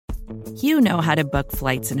You know how to book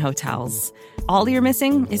flights and hotels. All you're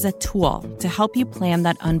missing is a tool to help you plan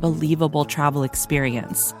that unbelievable travel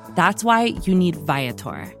experience. That's why you need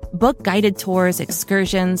Viator. Book guided tours,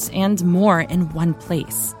 excursions, and more in one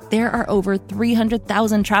place. There are over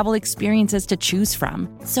 300,000 travel experiences to choose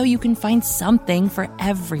from, so you can find something for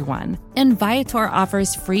everyone. And Viator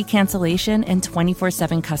offers free cancellation and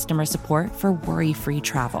 24/7 customer support for worry-free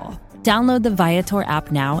travel. Download the Viator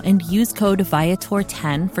app now and use code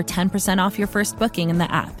Viator10 for 10% off your first booking in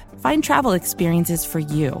the app. Find travel experiences for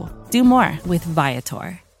you. Do more with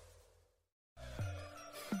Viator.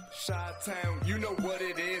 Chi-town, you know what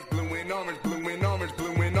it is. Blue and orange, blue and orange,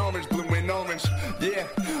 blue and orange, blue and orange.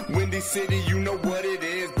 Yeah, Windy City, you know what it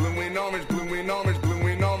is. Blue and orange, blue and orange, blue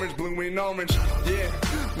and orange, blue and orange. Yeah.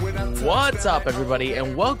 What's up, everybody,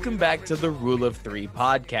 and welcome back to the Rule of Three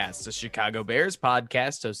podcast, a Chicago Bears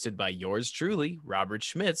podcast hosted by yours truly, Robert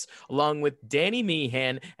Schmitz, along with Danny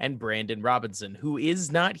Meehan and Brandon Robinson, who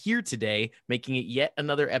is not here today, making it yet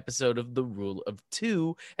another episode of the Rule of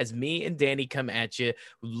Two, as me and Danny come at you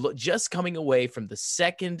just coming away from the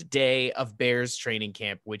second day of Bears training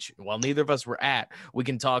camp, which, while neither of us were at, we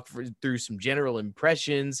can talk through some general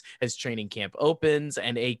impressions as training camp opens,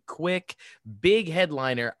 and a quick, big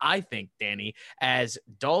headliner, I think, Danny, as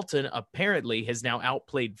Dalton apparently has now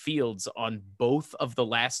outplayed Fields on both of the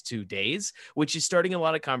last 2 days, which is starting a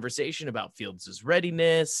lot of conversation about Fields'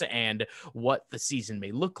 readiness and what the season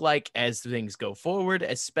may look like as things go forward,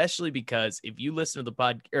 especially because if you listen to the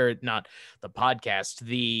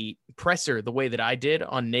presser, the way that I did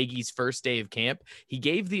on Nagy's first day of camp, he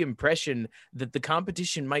gave the impression that the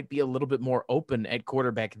competition might be a little bit more open at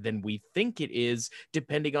quarterback than we think it is,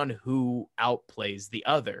 depending on who outplays the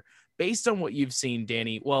other. Based on what you've seen,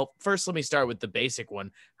 Danny, well, first let me start with the basic one.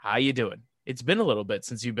 How you doing? It's been a little bit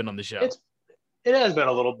since you've been on the show. It has been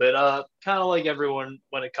a little bit. Kind of like everyone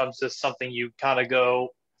when it comes to something you kind of go,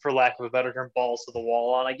 for lack of a better term, balls to the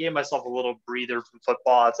wall on. I gave myself a little breather from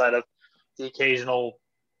football outside of the occasional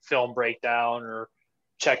film breakdown or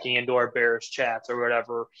checking into our Bears chats or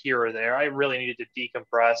whatever here or there. I really needed to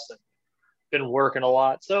decompress and been working a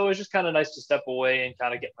lot. So it was just kind of nice to step away and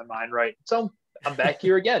kind of get my mind right. So I'm back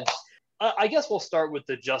here again. I guess we'll start with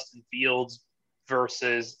the Justin Fields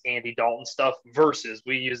versus Andy Dalton stuff. Versus,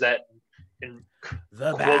 we use that in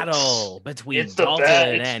the quotes. Battle between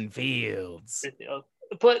Dalton and Fields.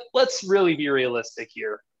 But let's really be realistic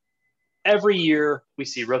here. Every year we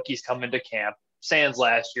see rookies come into camp, sans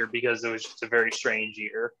last year because it was just a very strange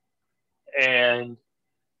year. And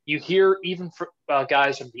you hear even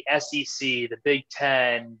guys from the SEC, the Big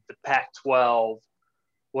Ten, the Pac-12,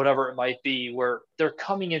 whatever it might be, where they're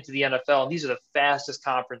coming into the NFL, and these are the fastest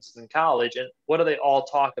conferences in college. And what do they all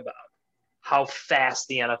talk about? How fast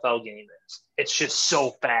the NFL game is. It's just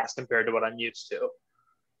so fast compared to what I'm used to.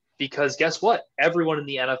 Because guess what? Everyone in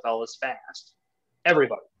the NFL is fast.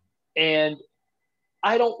 Everybody. And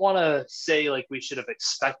I don't want to say like we should have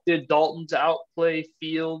expected Dalton to outplay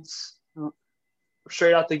Fields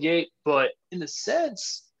straight out the gate, but in a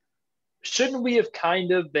sense, shouldn't we have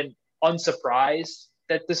kind of been unsurprised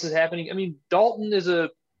that this is happening? I mean, Dalton is a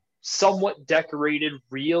somewhat decorated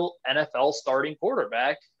real NFL starting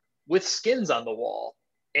quarterback with skins on the wall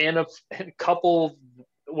and a couple,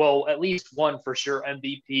 well, at least one for sure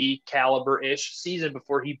MVP caliber-ish season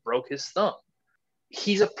before he broke his thumb.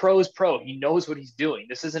 He's a pro's pro. He knows what he's doing.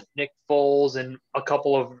 This isn't Nick Foles and a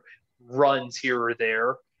couple of runs here or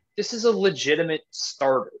there. This is a legitimate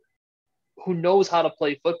starter who knows how to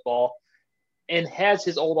play football and has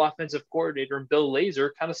his old offensive coordinator and Bill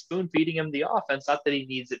Lazor kind of spoon-feeding him the offense. Not that he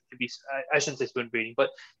needs it to be, I shouldn't say spoon-feeding,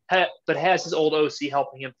 but has his old OC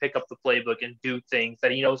helping him pick up the playbook and do things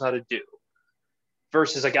that he knows how to do.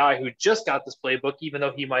 Versus a guy who just got this playbook, even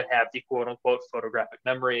though he might have the quote-unquote photographic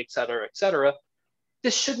memory, et cetera, et cetera.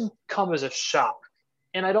 This shouldn't come as a shock.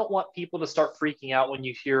 And I don't want people to start freaking out when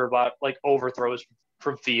you hear about like overthrows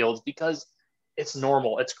from Fields, because it's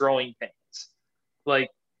normal. It's growing pains. Like,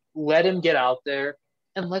 let him get out there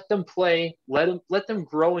and let them play. Let them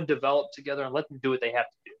grow and develop together and let them do what they have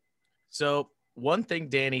to do. So one thing,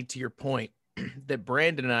 Danny, to your point, that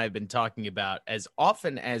Brandon and I have been talking about as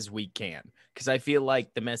often as we can, because I feel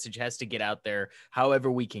like the message has to get out there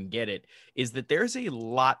however we can get it, is that there's a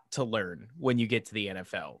lot to learn when you get to the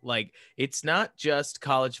NFL. Like, it's not just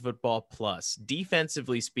college football plus.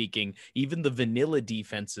 Defensively speaking, even the vanilla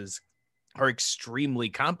defenses are extremely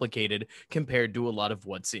complicated compared to a lot of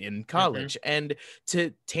what's in college. And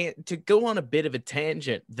to go on a bit of a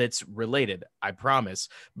tangent that's related, I promise,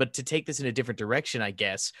 but to take this in a different direction, I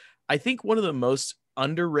guess, I think one of the most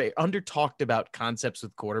under talked about concepts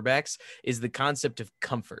with quarterbacks is the concept of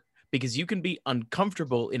comfort. because you can be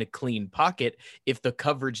uncomfortable in a clean pocket if the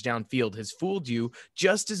coverage downfield has fooled you,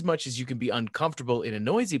 just as much as you can be uncomfortable in a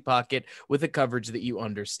noisy pocket with a coverage that you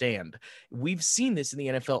understand. We've seen this in the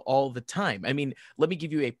NFL all the time. I mean, let me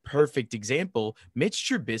give you a perfect example. Mitch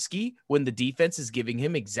Trubisky, when the defense is giving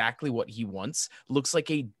him exactly what he wants, looks like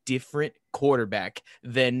a different quarterback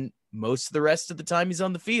than most of the rest of the time he's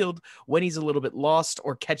on the field when he's a little bit lost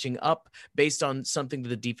or catching up based on something that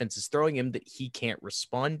the defense is throwing him that he can't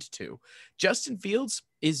respond to. Justin Fields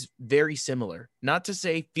is very similar. Not to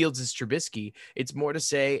say Fields is Trubisky. It's more to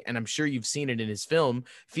say, and I'm sure you've seen it in his film,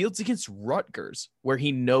 Fields against Rutgers, where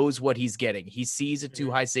he knows what he's getting. He sees a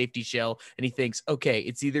too high safety shell and he thinks, okay,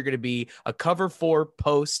 it's either going to be a cover 4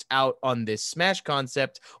 post out on this smash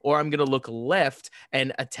concept, or I'm going to look left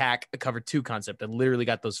and attack a cover 2 concept. I literally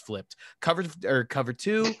got those flipped. Cover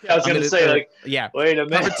 2. I was going to say, wait a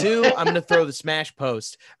minute. Cover 2, I'm going to throw the smash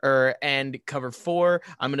post, and cover 4,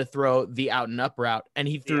 I'm going to throw the out and up route. And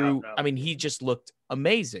he threw, I mean, he just looked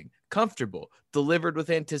amazing, comfortable, delivered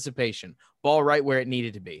with anticipation, ball right where it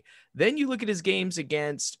needed to be. Then you look at his games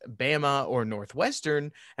against Bama or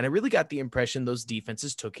Northwestern, and I really got the impression those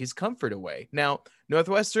defenses took his comfort away. Now,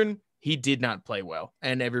 Northwestern, he did not play well,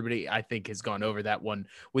 and everybody, I think, has gone over that one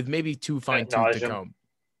with maybe too fine-tooth to comb.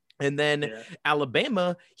 And then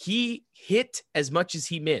Alabama, he hit as much as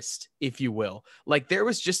he missed, if you will. Like that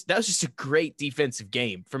was just a great defensive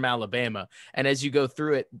game from Alabama. And as you go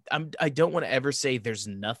through it, I don't want to ever say there's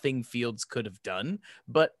nothing Fields could have done,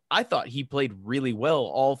 but I thought he played really well,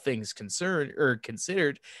 all things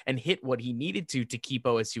considered, and hit what he needed to keep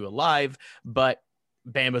OSU alive. But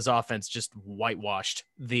Bama's offense just whitewashed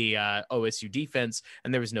the OSU defense,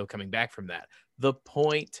 and there was no coming back from that. The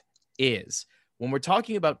point is, when we're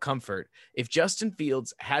talking about comfort, if Justin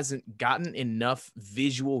Fields hasn't gotten enough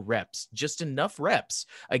visual reps, just enough reps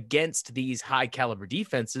against these high caliber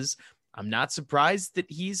defenses, I'm not surprised that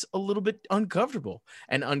he's a little bit uncomfortable.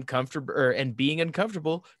 And being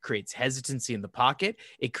uncomfortable creates hesitancy in the pocket.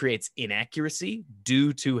 It creates inaccuracy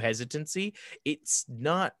due to hesitancy. It's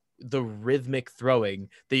not the rhythmic throwing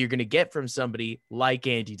that you're going to get from somebody like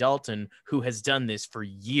Andy Dalton, who has done this for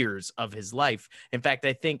years of his life. In fact,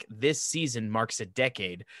 I think this season marks a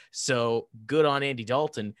decade. So good on Andy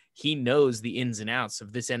Dalton. He knows the ins and outs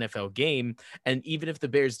of this NFL game. And even if the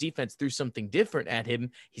Bears defense threw something different at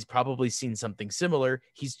him, he's probably seen something similar.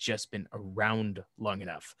 He's just been around long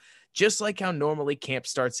enough. Just like how normally camp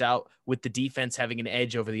starts out with the defense having an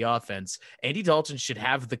edge over the offense, Andy Dalton should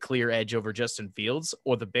have the clear edge over Justin Fields,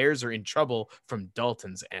 or the Bears are in trouble from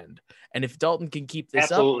Dalton's end. And if Dalton can keep this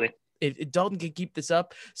up, if Dalton can keep this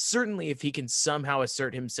up, certainly if he can somehow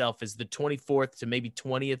assert himself as the 24th to maybe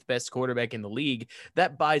 20th best quarterback in the league,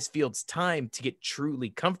 that buys Fields time to get truly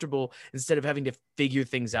comfortable instead of having to figure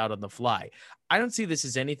things out on the fly. I don't see this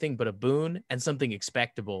as anything but a boon and something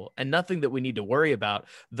expectable and nothing that we need to worry about,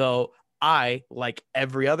 though I, like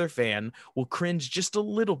every other fan, will cringe just a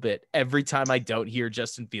little bit every time I don't hear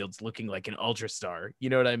Justin Fields looking like an ultra star. You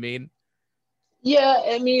know what I mean? Yeah,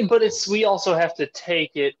 I mean, but we also have to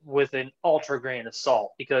take it with an ultra grain of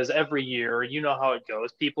salt, because every year, you know how it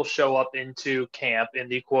goes. People show up into camp in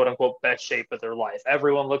the quote unquote best shape of their life.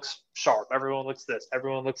 Everyone looks sharp. Everyone looks this.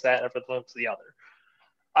 Everyone looks that. Everyone looks the other.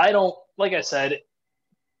 Like I said,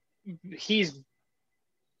 he's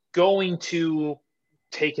going to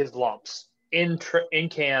take his lumps in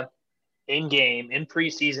camp, in game, in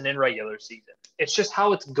preseason, in regular season. It's just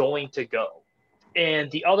how it's going to go.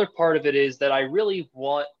 And the other part of it is that I really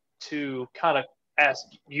want to kind of ask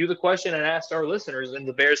you the question and ask our listeners and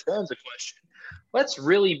the Bears fans a question. Let's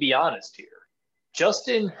really be honest here.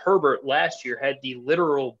 Justin Herbert last year had the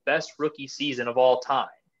literal best rookie season of all time.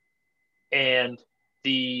 And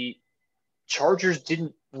the Chargers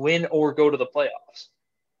didn't win or go to the playoffs.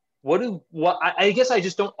 I guess I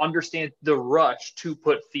just don't understand the rush to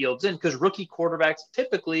put Fields in, because rookie quarterbacks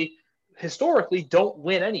typically, historically, don't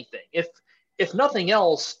win anything. If nothing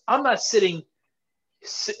else, I'm not saying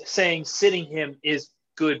sitting him is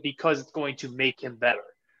good because it's going to make him better.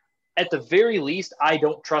 At the very least, I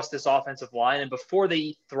don't trust this offensive line. And before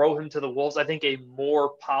they throw him to the wolves, I think a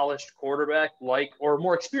more polished quarterback, or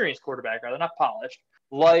more experienced quarterback, rather, not polished,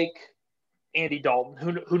 like Andy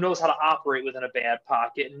Dalton, who knows how to operate within a bad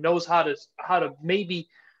pocket and knows how to maybe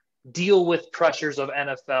deal with pressures of an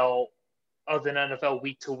NFL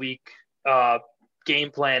week to week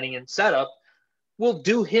game planning and setup, will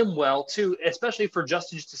do him well too, especially for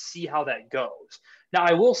Justin, just to see how that goes. Now,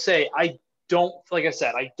 I will say, I don't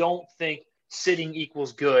think sitting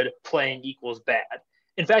equals good, playing equals bad.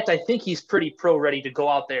 In fact, I think he's pretty ready to go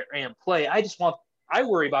out there and play. I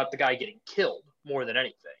worry about the guy getting killed more than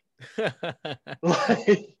anything.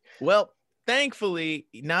 Well, thankfully,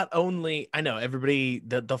 not only I know everybody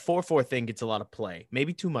the 4-4 thing gets a lot of play,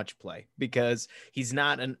 maybe too much play, because he's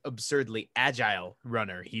not an absurdly agile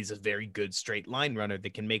runner. He's a very good straight line runner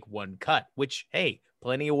that can make one cut, which, hey,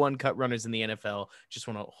 plenty of one cut runners in the NFL. Just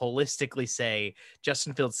want to holistically say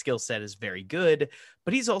Justin Fields' skill set is very good,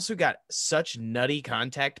 but he's also got such nutty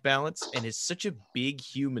contact balance and is such a big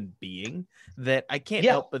human being that I can't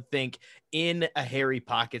help but think in a hairy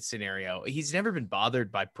pocket scenario, he's never been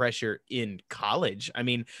bothered by pressure in college. I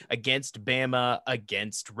mean, against Bama,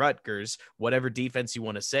 against Rutgers, whatever defense you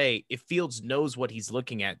want to say, if Fields knows what he's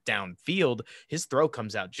looking at downfield, his throw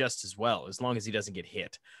comes out just as well, as long as he doesn't get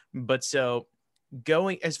hit. But so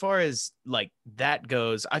going as far as like that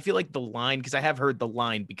goes, I feel like the line, because I have heard the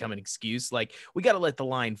line become an excuse. Like, we got to let the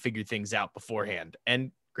line figure things out beforehand.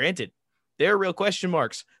 And granted, there are real question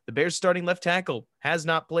marks. The Bears starting left tackle has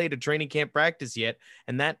not played a training camp practice yet,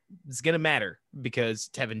 and that is going to matter because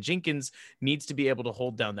Tevin Jenkins needs to be able to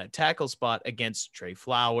hold down that tackle spot against Trey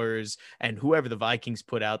Flowers and whoever the Vikings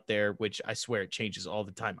put out there, which I swear it changes all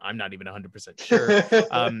the time. I'm not even 100%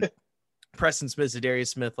 sure. Preston Smith, Zadarius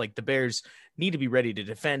Smith, like the Bears need to be ready to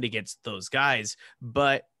defend against those guys.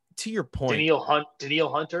 But to your point, Danielle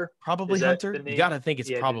Hunter, probably Hunter. You got to think it's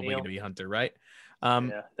probably going to be Hunter, right?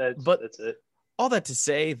 That's it. All that to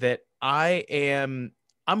say that I'm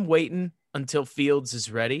waiting until Fields is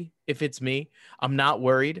ready. If it's me, I'm not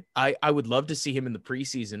worried. I would love to see him in the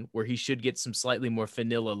preseason where he should get some slightly more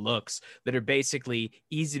vanilla looks that are basically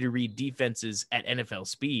easy to read defenses at NFL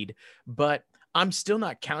speed, but I'm still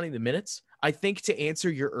not counting the minutes. I think to answer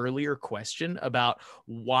your earlier question about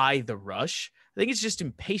why the rush, I think it's just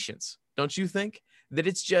impatience. Don't you think? That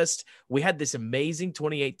it's just, we had this amazing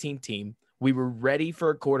 2018 team. We were ready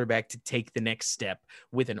for a quarterback to take the next step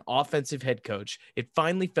with an offensive head coach. It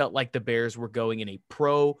finally felt like the Bears were going in a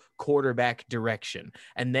pro quarterback direction.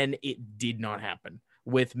 And then it did not happen.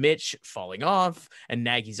 With Mitch falling off and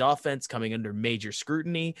Nagy's offense coming under major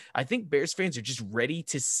scrutiny, I think Bears fans are just ready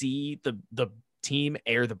to see the team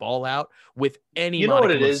air the ball out with any. You know what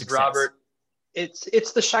it is, Robert?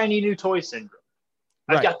 It's the shiny new toy syndrome.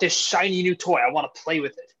 Right. I've got this shiny new toy. I want to play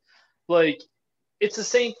with it. Like, it's the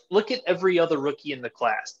same. Look at every other rookie in the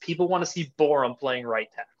class. People want to see Borum playing right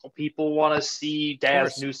tackle. People want to see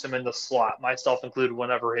Daz Newsome in the slot, myself included,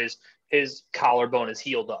 whenever his collarbone is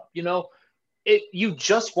healed up. You know, you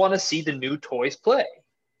just want to see the new toys play.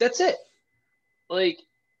 That's it. Like,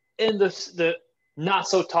 and the not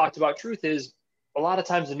so talked about truth is a lot of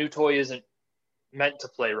times the new toy isn't meant to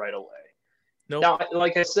play right away. Nope. Now,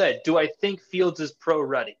 like I said, do I think Fields is pro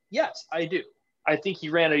ready? Yes, I do. I think he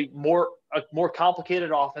ran a more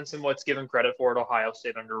complicated offense than what's given credit for at Ohio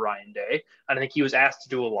State under Ryan Day. I think he was asked to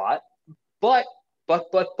do a lot, but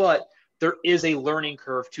there is a learning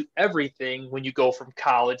curve to everything when you go from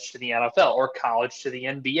college to the NFL or college to the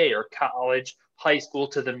NBA or college, high school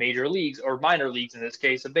to the major leagues or minor leagues, in this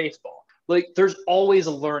case of baseball. Like, there's always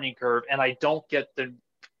a learning curve, and I don't get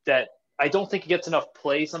I don't think it gets enough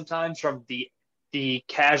play sometimes from the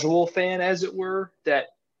casual fan, as it were, that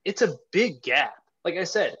it's a big gap. Like I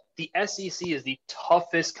said, the SEC is the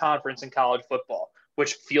toughest conference in college football,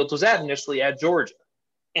 which Fields was at initially at Georgia.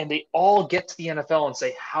 And they all get to the NFL and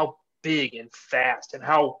say how big and fast and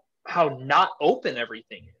how not open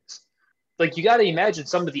everything is. Like, you got to imagine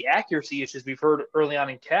some of the accuracy issues we've heard early on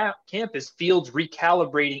in camp is Fields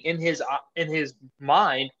recalibrating in his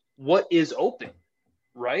mind what is open,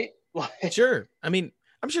 right? Sure. I mean,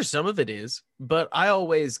 I'm sure some of it is, but I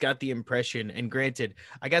always got the impression, and granted,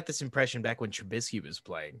 I got this impression back when Trubisky was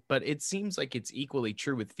playing, but it seems like it's equally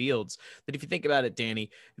true with Fields, that if you think about it,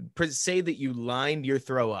 Danny, say that you lined your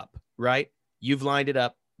throw up, right? You've lined it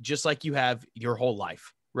up just like you have your whole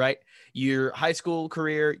life, right? Your high school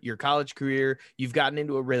career, your college career, you've gotten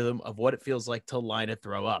into a rhythm of what it feels like to line a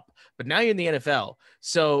throw up. But now you're in the NFL.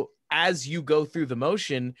 So as you go through the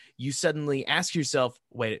motion, you suddenly ask yourself,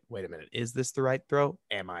 wait a minute, is this the right throw?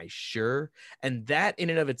 Am I sure? And that in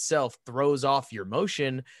and of itself throws off your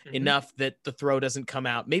motion enough that the throw doesn't come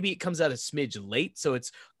out. Maybe it comes out a smidge late, so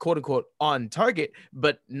it's quote unquote on target,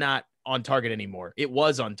 but not on target anymore. It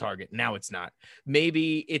was on target. Now it's not.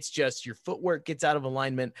 Maybe it's just your footwork gets out of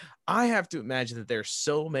alignment. I have to imagine that there are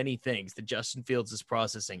so many things that Justin Fields is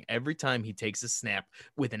processing every time he takes a snap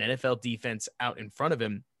with an NFL defense out in front of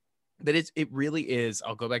him, that it really is,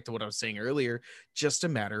 I'll go back to what I was saying earlier, just a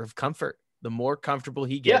matter of comfort. the more comfortable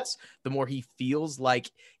he gets, the more he feels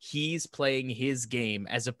like he's playing his game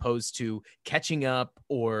as opposed to catching up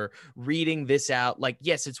or reading this out. Like,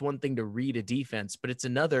 yes, it's one thing to read a defense, but it's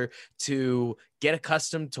another to get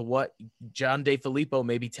accustomed to what John DeFilippo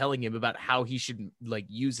may be telling him about how he should like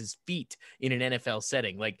use his feet in an NFL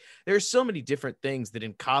setting. Like, there's so many different things that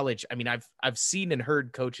in college, I mean, I've seen and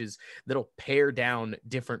heard coaches that'll pare down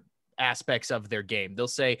different aspects of their game. They'll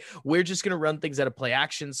say, we're just going to run things out of play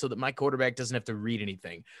action so that my quarterback doesn't have to read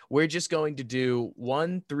anything. We're just going to do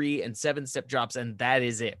 1, 3, and 7-step drops, and that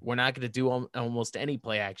is it. We're not going to do almost any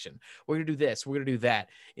play action. We're going to do this. We're going to do that.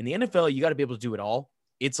 In the NFL, you got to be able to do it all.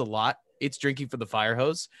 It's a lot. It's drinking from the fire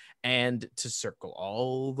hose. And to circle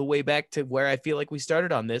all the way back to where I feel like we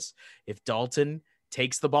started on this, if Dalton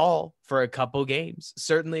takes the ball for a couple games,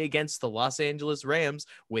 certainly against the Los Angeles Rams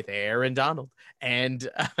with Aaron Donald and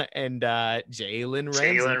Jalen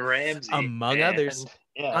Ramsey, among others.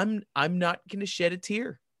 Yeah. I'm not going to shed a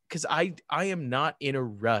tear because I am not in a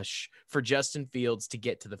rush for Justin Fields to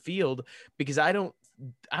get to the field because I don't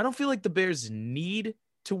feel like the Bears need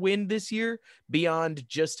to win this year beyond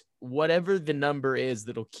just whatever the number is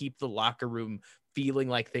that'll keep the locker room feeling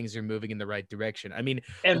like things are moving in the right direction. I mean,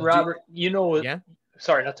 and Robert,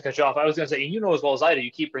 sorry, not to cut you off. I was going to say, as well as I do,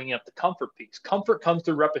 you keep bringing up the comfort piece. Comfort comes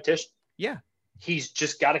through repetition. Yeah. He's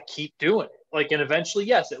just got to keep doing it. Like, and eventually,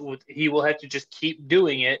 yes, he will have to just keep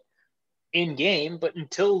doing it in game. But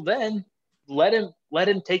until then, let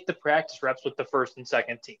him take the practice reps with the first and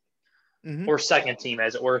second team, or second team,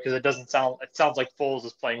 as it were, because it sounds like Foles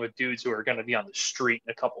is playing with dudes who are going to be on the street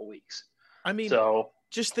in a couple weeks. I mean,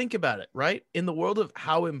 just think about it, right? In the world of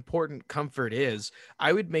how important comfort is,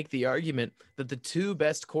 I would make the argument that the two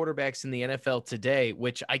best quarterbacks in the NFL today,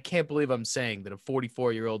 which I can't believe I'm saying that a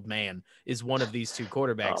 44-year-old man is one of these two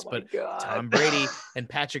quarterbacks, but Tom Brady and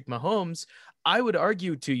Patrick Mahomes, I would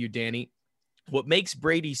argue to you, Danny, what makes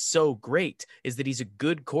Brady so great is that he's a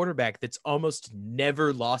good quarterback that's almost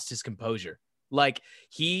never lost his composure. Like,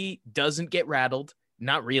 he doesn't get rattled.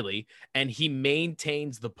 Not really. And he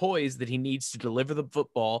maintains the poise that he needs to deliver the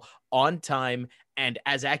football on time and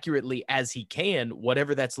as accurately as he can,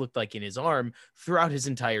 whatever that's looked like in his arm throughout his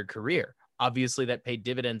entire career. Obviously, that paid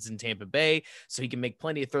dividends in Tampa Bay, so he can make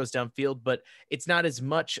plenty of throws downfield, but it's not as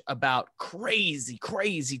much about crazy,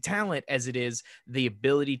 crazy talent as it is the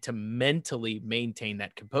ability to mentally maintain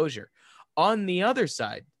that composure. On the other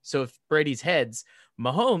side, so if Brady's heads,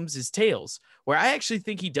 Mahomes is tails, where I actually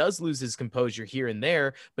think he does lose his composure here and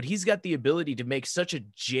there, but he's got the ability to make such a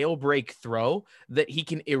jailbreak throw that he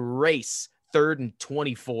can erase 3rd and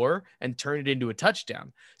 24 and turn it into a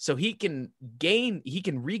touchdown. So he can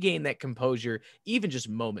regain that composure even just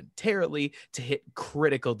momentarily to hit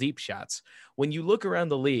critical deep shots. When you look around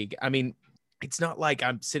the league, I mean, it's not like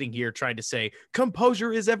I'm sitting here trying to say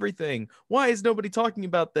composure is everything. Why is nobody talking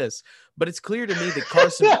about this? But it's clear to me that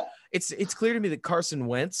Carson, it's clear to me that Carson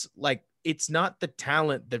Wentz, like, it's not the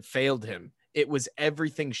talent that failed him. It was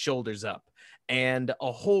everything shoulders up. And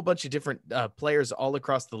a whole bunch of different players all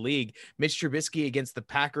across the league. Mitch Trubisky against the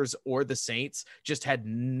Packers or the Saints just had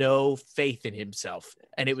no faith in himself,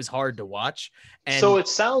 and it was hard to watch. And so it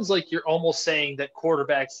sounds like you're almost saying that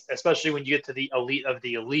quarterbacks, especially when you get to the elite of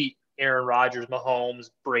the elite, Aaron Rodgers,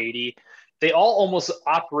 Mahomes, Brady, they all almost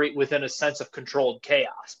operate within a sense of controlled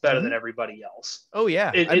chaos better than everybody else. Oh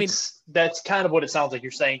yeah. That's kind of what it sounds like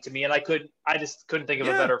you're saying to me. And I just couldn't think of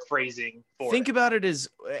a better phrasing for it. Think about it as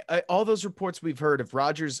all those reports we've heard of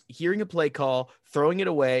Rodgers hearing a play call, throwing it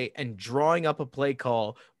away, and drawing up a play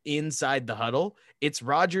call inside the huddle. It's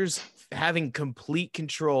Rodgers having complete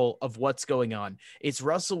control of what's going on. It's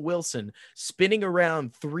Russell Wilson spinning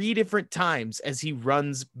around 3 different times as he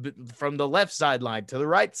runs from the left sideline to the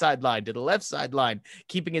right sideline to the left sideline,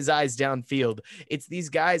 keeping his eyes downfield. It's these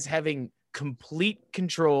guys having complete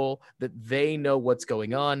control, that they know what's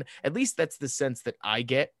going on. At least that's the sense that I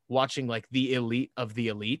get watching like the elite of the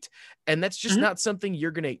elite. And that's just not something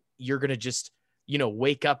you're going to just,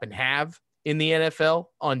 wake up and have in the NFL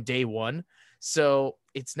on day one. So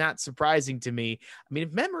it's not surprising to me. I mean,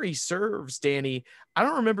 if memory serves, Danny, I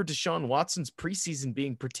don't remember Deshaun Watson's preseason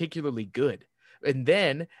being particularly good. And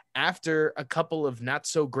then after a couple of not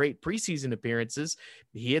so great preseason appearances,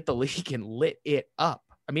 he hit the league and lit it up.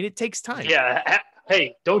 I mean, it takes time. Yeah.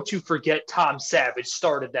 Hey, don't you forget Tom Savage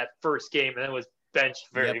started that first game and then was benched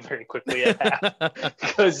very, very quickly at half.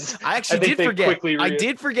 Because I actually did forget. I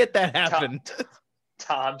did forget that happened.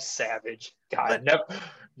 Tom Savage. God,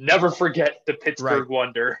 never forget the Pittsburgh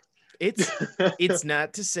Wonder. It's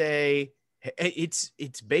not to say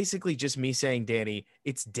it's basically just me saying, Danny,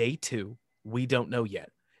 it's day 2. We don't know yet.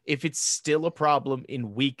 If it's still a problem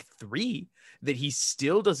in week 3 that he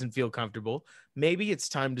still doesn't feel comfortable, maybe it's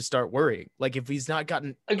time to start worrying. Like if he's not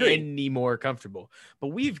gotten any more comfortable. But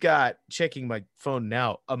we've got, checking my phone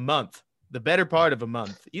now, a month, the better part of a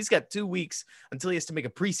month. He's got 2 weeks until he has to make a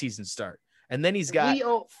preseason start. And then he's got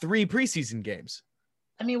 3 preseason games.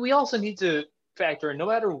 I mean, we also need to factor in, no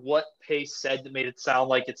matter what Pace said that made it sound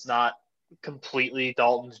like it's not completely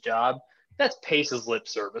Dalton's job, that's Pace's lip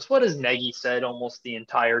service. What has Nagy said almost the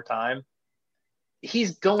entire time?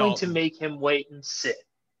 He's going to make him wait and sit.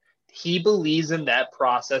 He believes in that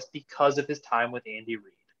process because of his time with Andy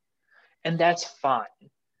Reid. And that's fine.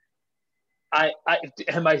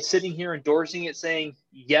 Am I sitting here endorsing it saying,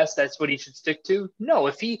 yes, that's what he should stick to? No,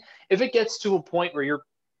 if it gets to a point where you're,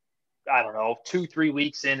 I don't know, 2-3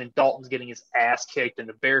 weeks in and Dalton's getting his ass kicked and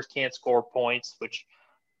the Bears can't score points, which,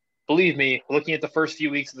 believe me, looking at the first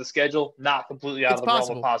few weeks of the schedule, not completely out of the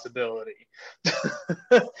realm of possibility.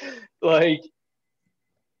 Like,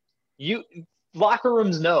 locker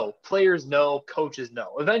rooms know, players know, coaches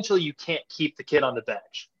know. Eventually, you can't keep the kid on the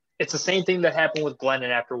bench. It's the same thing that happened with Glennon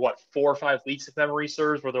after, 4 or 5 weeks, if memory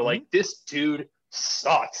serves, where they're like, this dude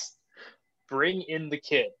sucks. Bring in the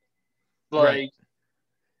kid. Like,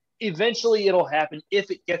 eventually it'll happen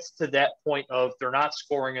if it gets to that point of they're not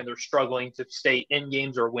scoring and they're struggling to stay in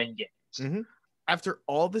games or win games. After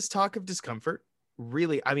all this talk of discomfort,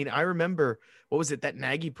 really, I mean, I remember, what was it, that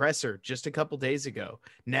Nagy presser just a couple days ago?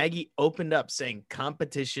 Nagy opened up saying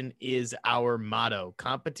competition is our motto.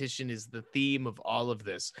 Competition is the theme of all of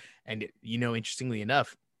this. And, interestingly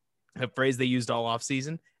enough, a phrase they used all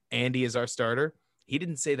offseason, Andy is our starter. He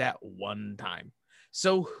didn't say that one time.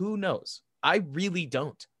 So who knows? I really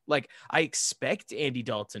don't. Like, I expect Andy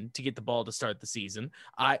Dalton to get the ball to start the season.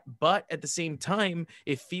 But at the same time,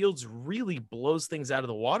 if Fields really blows things out of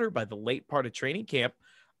the water by the late part of training camp,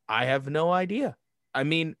 I have no idea. I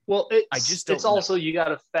mean, I just don't know. Also, you got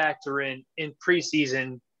to factor in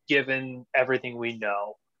preseason, given everything we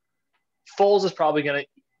know, Foles is probably going to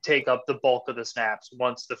take up the bulk of the snaps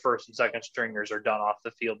once the first and second stringers are done off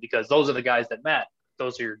the field, because those are the guys that matter.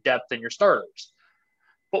 Those are your depth and your starters.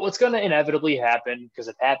 But what's going to inevitably happen, because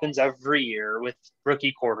it happens every year with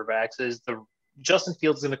rookie quarterbacks, is Justin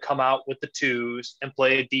Fields is going to come out with the 2s and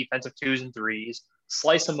play defensive 2s and 3s,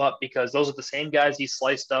 slice them up, because those are the same guys he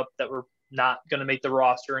sliced up that were not going to make the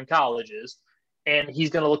roster in colleges. And he's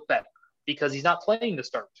going to look better because he's not playing the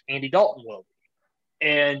starters. Andy Dalton will be.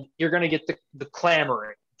 And you're going to get the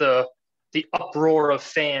clamoring, the uproar of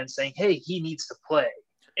fans saying, hey, he needs to play.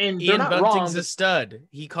 And Ian Bunting's a stud.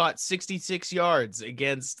 He caught 66 yards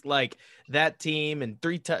against that team and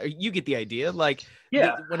 3 times. You get the idea. Like,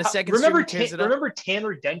 when a second remember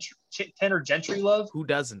Tanner Gentry love? Who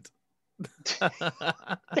doesn't?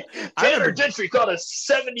 Tanner Gentry caught a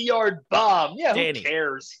 70-yard bomb. Yeah, Danny, who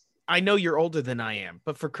cares? I know you're older than I am,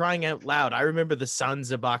 but for crying out loud, I remember the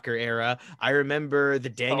Sanzabacher era. I remember the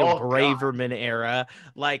Daniel Braverman era.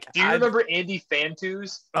 Do you remember Andy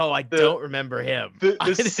Fantus? Oh, I don't remember him. The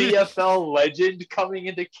CFL legend coming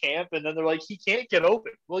into camp, and then they're like, he can't get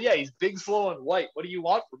open. Well, yeah, he's big, slow, and white. What do you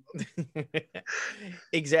want from him?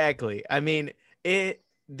 Exactly. I mean,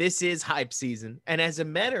 this is hype season. And as a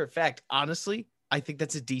matter of fact, honestly, I think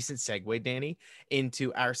that's a decent segue, Danny,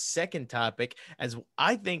 into our second topic, as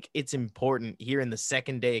I think it's important here in the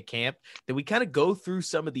second day of camp that we kind of go through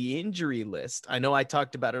some of the injury list. I know I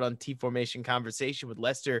talked about it on T-Formation Conversation with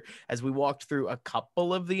Lester as we walked through a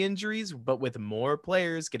couple of the injuries, but with more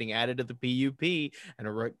players getting added to the PUP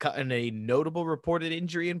and a notable reported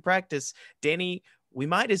injury in practice, Danny, we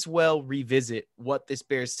might as well revisit what this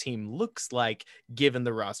Bears team looks like given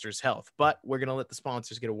the roster's health. But we're going to let the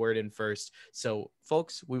sponsors get a word in first. So,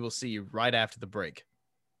 folks, we will see you right after the break.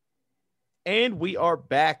 And we are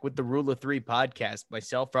back with the Rule of Three podcast.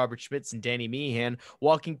 Myself, Robert Schmitz, and Danny Meehan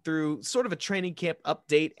walking through sort of a training camp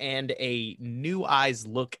update and a new eyes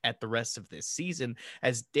look at the rest of this season.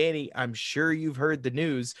 As Danny, I'm sure you've heard the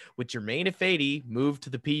news with Jermaine Ifedi moved to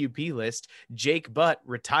the PUP list, Jake Butt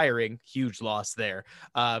retiring, huge loss there.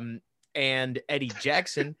 And Eddie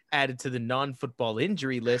Jackson added to the non-football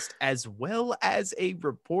injury list, as well as a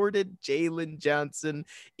reported Jalen Johnson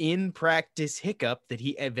in practice hiccup that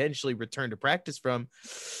he eventually returned to practice from.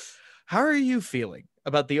 How are you feeling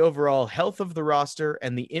about the overall health of the roster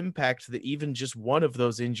and the impact that even just one of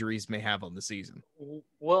those injuries may have on the season?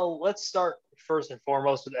 Well, let's start first and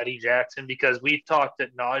foremost with Eddie Jackson, because we've talked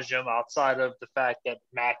ad nauseum outside of the fact that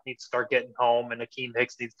Mac needs to start getting home and Akeem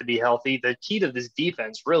Hicks needs to be healthy. The key to this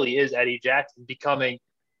defense really is Eddie Jackson becoming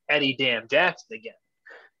Eddie Damn Jackson again.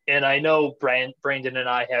 And I know Brandon and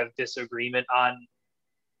I have disagreement on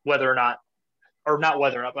whether or not or not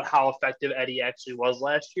whether or not, but how effective Eddie actually was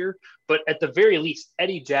last year. But at the very least,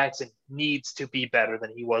 Eddie Jackson needs to be better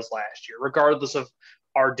than he was last year, regardless of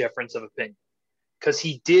our difference of opinion, because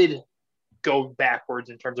he did go backwards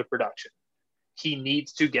in terms of production. He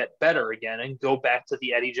needs to get better again and go back to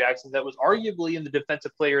the Eddie Jackson that was arguably in the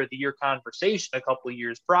Defensive Player of the Year conversation a couple of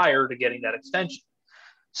years prior to getting that extension.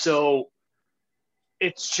 So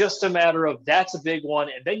it's just a matter of that's a big one.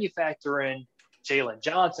 And then you factor in Jalen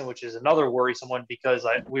Johnson, which is another worrisome one because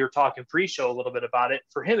we were talking pre-show a little bit about it.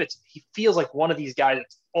 For him, he feels like one of these guys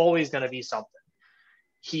that's always going to be something.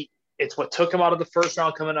 It's what took him out of the first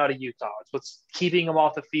round coming out of Utah. It's what's keeping him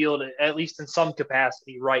off the field, at least in some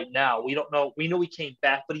capacity right now. We don't know. We know he came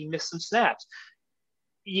back, but he missed some snaps.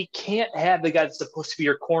 You can't have the guy that's supposed to be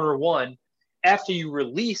your corner one after you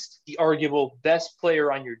released the arguable best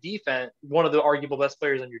player on your defense, one of the arguable best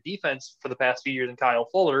players on your defense for the past few years in Kyle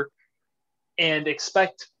Fuller, and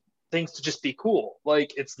expect things to just be cool.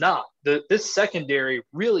 Like, it's not. This secondary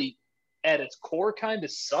really, at its core, kind of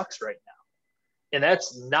sucks right now. And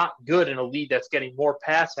that's not good in a league that's getting more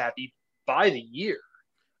pass happy by the year.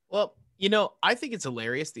 Well, I think it's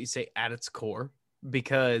hilarious that you say at its core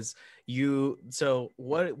because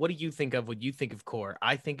what do you think of when you think of core?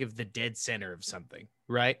 I think of the dead center of something,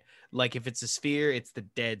 right? Like if it's a sphere, it's the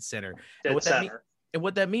dead center. And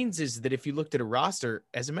what that means is that if you looked at a roster,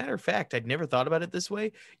 as a matter of fact, I'd never thought about it this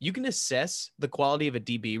way. You can assess the quality of a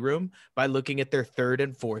DB room by looking at their third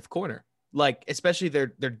and fourth corner. Like, especially their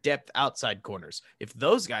depth outside corners. If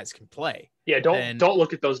those guys can play. Yeah, don't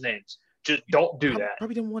look at those names. Just don't do that.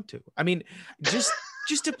 Probably don't want to. I mean, just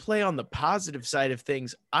to play on the positive side of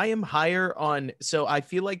things, I am higher on. So I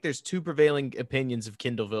feel like there's two prevailing opinions of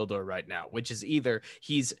Kindle Vildor right now, which is either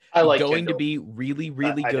he's going to be really,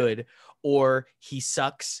 really good or he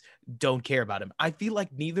sucks. Don't care about him. I feel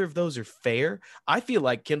like neither of those are fair. I feel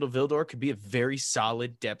like Kindle Vildor could be a very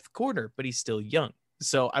solid depth corner, but he's still young.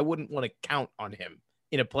 So I wouldn't want to count on him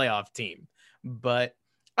in a playoff team, but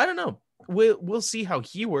I don't know. We'll see how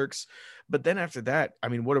he works. But then after that, I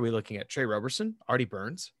mean, what are we looking at? Trey Roberson, Artie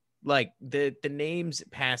Burns, like the names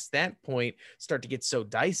past that point start to get so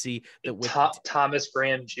dicey that with Thomas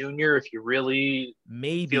Graham Jr., if you really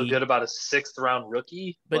feel good about a 6th round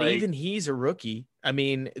rookie, but even he's a rookie. I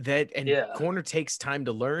mean corner takes time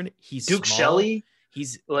to learn. He's Duke small. Shelley.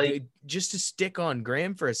 He's like, just to stick on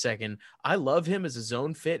Graham for a second. I love him as a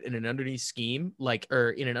zone fit in an underneath scheme,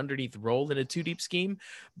 or in an underneath role in a 2 deep scheme.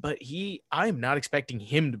 But I'm not expecting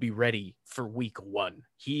him to be ready for week 1.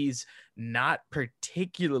 He's not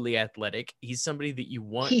particularly athletic. He's somebody that you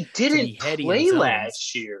want. He didn't play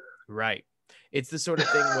last year, right? It's the sort of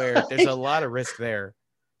thing where there's a lot of risk there.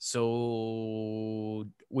 So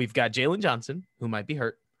we've got Jalen Johnson, who might be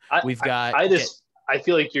hurt. I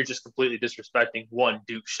feel like you're just completely disrespecting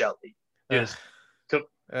Duke Shelley.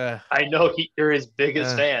 I know you're his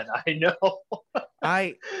biggest fan. I know.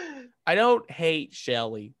 I don't hate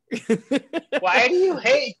Shelley. Why do you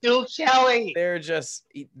hate Duke Shelley?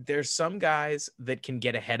 There's some guys that can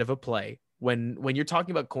get ahead of a play. When you're talking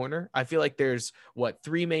about corner, I feel like there's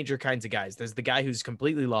 3 major kinds of guys. There's the guy who's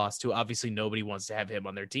completely lost, who obviously nobody wants to have him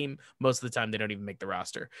on their team. Most of the time, they don't even make the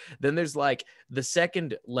roster. Then there's like the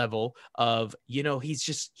second level of,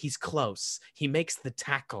 he's close. He makes the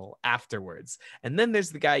tackle afterwards. And then there's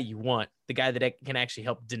the guy you want, the guy that can actually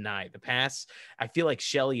help deny the pass. I feel like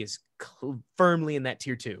Shelley is firmly in that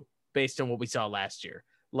tier 2 based on what we saw last year.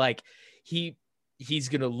 Like he's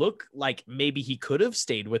going to look like maybe he could have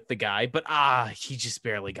stayed with the guy, but he just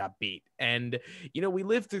barely got beat. And, we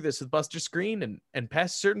lived through this with Buster Skrine and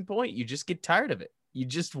past a certain point, you just get tired of it. You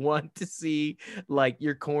just want to see like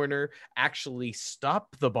your corner actually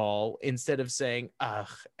stop the ball instead of saying, ugh.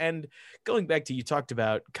 And going back to, you talked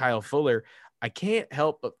about Kyle Fuller. I can't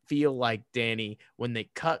help but feel like, Danny, when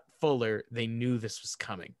they cut Fuller, they knew this was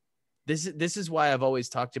coming. This is why I've always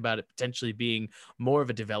talked about it potentially being more of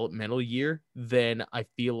a developmental year than I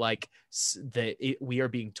feel like we are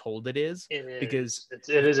being told it is. Because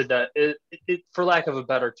it is for lack of a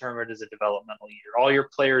better term, it is a developmental year. All your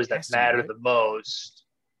players that matter the most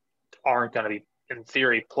aren't going to be, in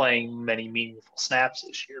theory, playing many meaningful snaps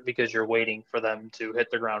this year because you're waiting for them to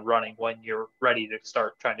hit the ground running when you're ready to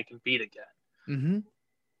start trying to compete again. Mm-hmm.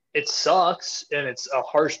 It sucks and it's a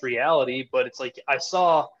harsh reality, but it's like I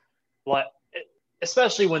saw.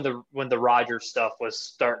 Especially when the Rodgers stuff was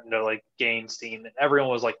starting to like gain steam and everyone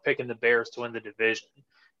was like picking the Bears to win the division.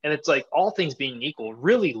 And it's like, all things being equal,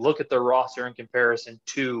 really look at their roster in comparison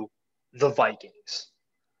to the Vikings.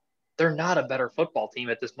 They're not a better football team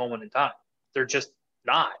at this moment in time. They're just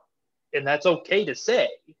not. And that's okay to say.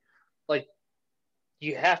 Like,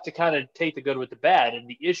 you have to kind of take the good with the bad. And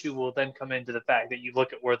the issue will then come into the fact that you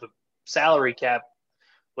look at where the salary cap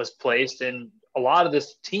was placed, and a lot of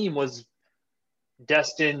this team was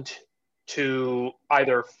destined to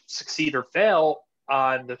either succeed or fail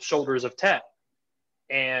on the shoulders of 10.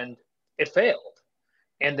 And it failed.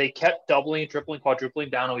 And they kept doubling, tripling, quadrupling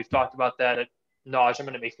down. And we've talked about that at nauseam,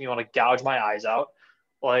 and it makes me want to gouge my eyes out.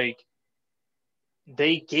 Like,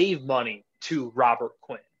 they gave money to Robert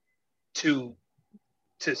Quinn to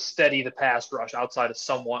steady the pass rush outside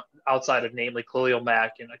of namely Khalil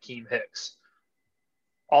Mack and Akeem Hicks.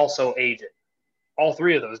 Also aged. All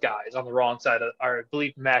three of those guys on the wrong side of, or I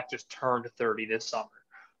believe Mack just turned 30 this summer.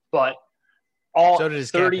 But all so did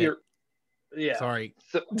his 30 year, yeah. Sorry.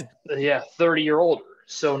 30 year older.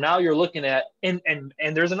 So now you're looking at and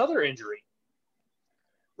there's another injury.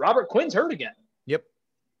 Robert Quinn's hurt again. Yep.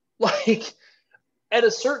 Like, at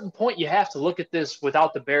a certain point, you have to look at this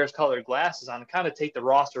without the Bears colored glasses on and kind of take the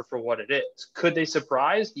roster for what it is. Could they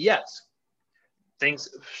surprise? Yes.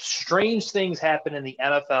 Strange things happen in the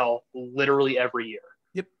NFL literally every year.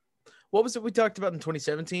 Yep. What was it we talked about in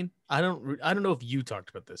 2017? I don't know if you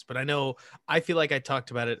talked about this, but I feel like I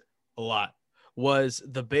talked about it a lot. Was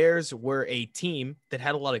the Bears were a team that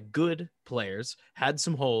had a lot of good players, had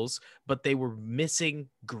some holes, but they were missing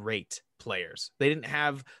great players. They didn't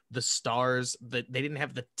have the stars, that they didn't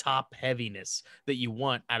have the top heaviness that you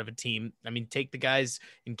want out of a team. I mean, take the guys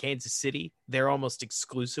in Kansas City. They're almost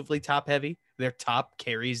exclusively top heavy. Their top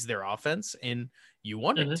carries their offense, and you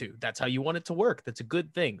want it to. That's how you want it to work. That's a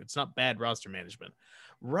good thing. It's not bad roster management.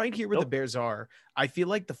 Right here where the Bears are, I feel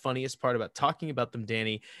like the funniest part about talking about them,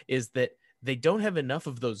 Danny, is that they don't have enough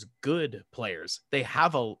of those good players. They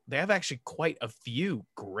have actually quite a few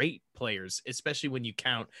great players, especially when you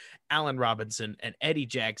count Allen Robinson and Eddie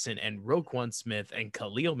Jackson and Roquan Smith and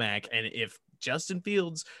Khalil Mack. And if Justin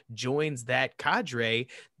Fields joins that cadre,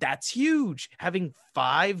 that's huge. Having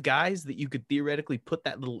 5 guys that you could theoretically put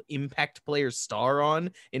that little impact player star on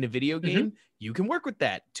in a video game, you can work with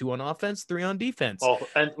that. 2 on offense, 3 on defense.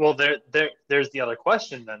 There's the other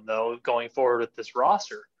question then, though, going forward with this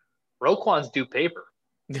roster. Roquan's due paper.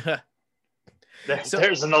 There's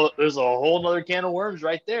a whole other can of worms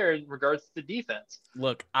right there in regards to the defense.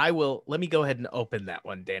 Look, let me go ahead and open that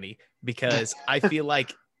one, Danny, because I feel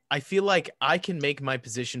like I can make my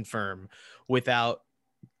position firm without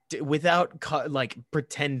like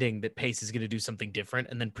pretending that Pace is going to do something different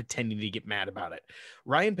and then pretending to get mad about it.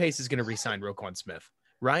 Ryan Pace is going to re-sign Roquan Smith,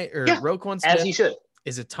 right? Roquan Smith, as he should,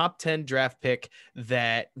 is a top 10 draft pick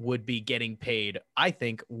that would be getting paid, I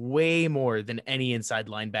think, way more than any inside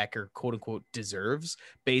linebacker, quote unquote, deserves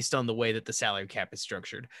based on the way that the salary cap is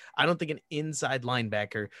structured. I don't think an inside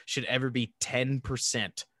linebacker should ever be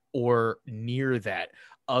 10% or near that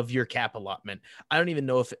of your cap allotment. I don't even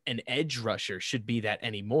know if an edge rusher should be that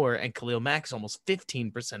anymore. And Khalil Mack's almost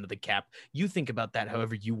 15% of the cap. You think about that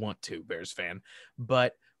however you want to, Bears fan.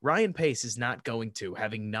 But Ryan Pace is not going to,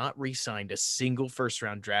 having not re-signed a single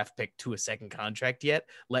first-round draft pick to a second contract yet,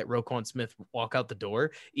 let Roquan Smith walk out the door,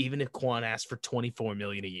 even if Quan asks for $24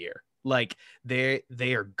 million a year. Like, they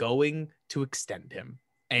are going to extend him.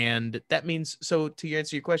 And that means, so to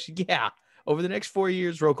answer your question, yeah, over the next 4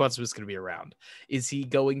 years, Roquan Smith's going to be around. Is he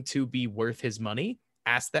going to be worth his money?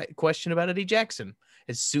 Ask that question about Eddie Jackson.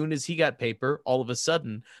 As soon as he got paper, all of a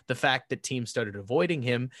sudden, the fact that teams started avoiding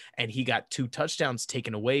him and he got 2 touchdowns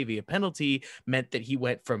taken away via penalty meant that he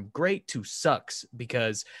went from great to sucks,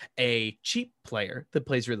 because a cheap player that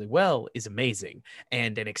plays really well is amazing,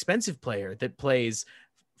 and an expensive player that plays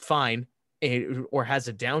fine or has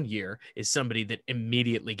a down year is somebody that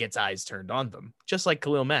immediately gets eyes turned on them, just like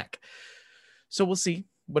Khalil Mack. So we'll see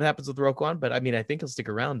what happens with Roquan, but I mean, I think he'll stick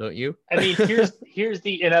around, don't you? I mean, here's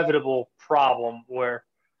the inevitable problem where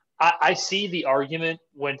I see the argument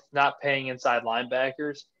when not paying inside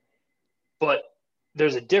linebackers, but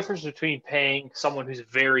there's a difference between paying someone who's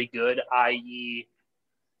very good, i.e.,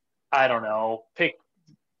 I don't know, pick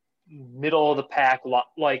middle of the pack,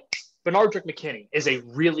 like Benardrick McKinney is a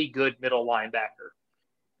really good middle linebacker.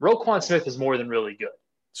 Roquan Smith is more than really good.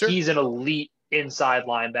 Sure. He's an elite inside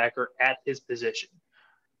linebacker at his position.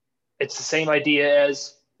 It's the same idea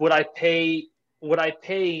as would I pay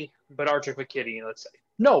Benardrick McKinney, let's say?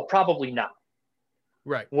 No, probably not.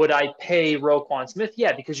 Right. Would I pay Roquan Smith?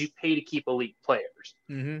 Yeah, because you pay to keep elite players.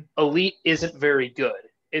 Mm-hmm. Elite isn't very good.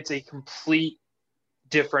 It's a complete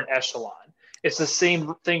different echelon. It's the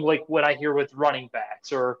same thing like what I hear with running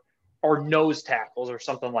backs or nose tackles or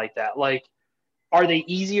something like that. Like, are they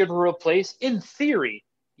easier to replace? In theory,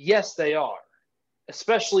 yes, they are.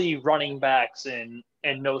 Especially running backs and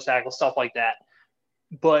nose tackle, stuff like that.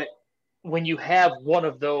 But when you have one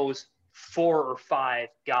of those 4 or 5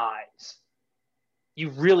 guys. You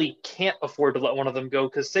really can't afford to let one of them go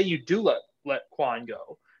because say you do let Quan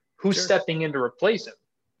go, who's Sure. stepping in to replace him?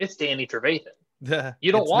 It's Danny Trevathan.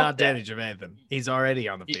 You don't It's want not that. Danny Trevathan. He's already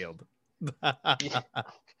on the field.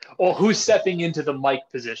 Well, who's stepping into the Mike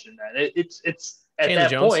position then? It's at Chandler that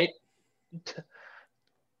Jones. point.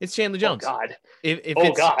 It's Chandler Oh Jones. God. If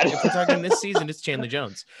God. if we're talking this season, it's Chandler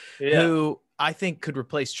Jones, Yeah. who I think could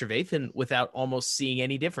replace Trevathan without almost seeing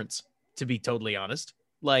any difference, to be totally honest.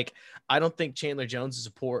 Like, I don't think Chandler Jones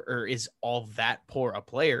is all that poor a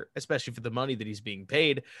player, especially for the money that he's being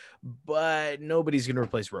paid. But nobody's going to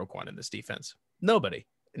replace Roquan in this defense. Nobody.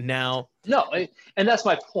 Now, No, and that's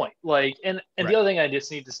my point. Like, and Right. the other thing I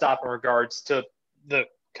just need to stop in regards to the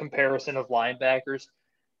comparison of linebackers.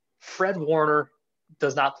 Fred Warner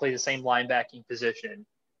does not play the same linebacking position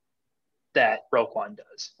that Roquan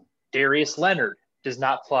does. Darius Leonard does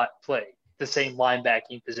not play the same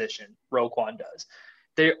linebacking position Roquan does.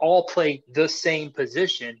 They all play the same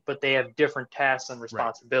position, but they have different tasks and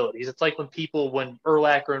responsibilities. Right. It's like when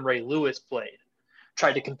Urlacher and Ray Lewis played,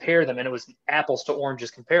 tried to compare them, and it was an apples to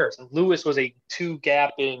oranges comparison. Lewis was a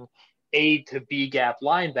 2-gapping A to B gap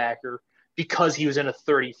linebacker because he was in a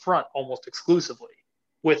 30 front almost exclusively,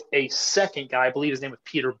 with a second guy, I believe his name was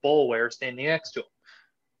Peter Boulware, standing next to him.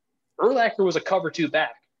 Urlacher was a cover 2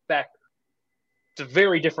 backer. It's a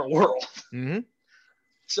very different world. Mm-hmm.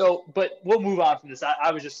 So, but we'll move on from this. I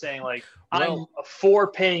was just saying, like, I'm for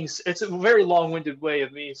paying. It's a very long-winded way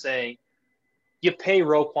of me saying you pay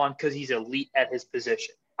Roquan because he's elite at his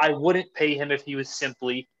position. I wouldn't pay him if he was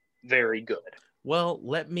simply very good. Well,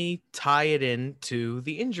 let me tie it into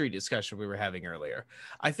the injury discussion we were having earlier.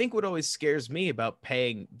 I think what always scares me about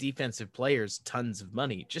paying defensive players tons of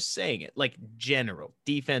money, just saying it, like general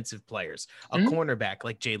defensive players, a cornerback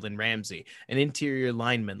like Jalen Ramsey, an interior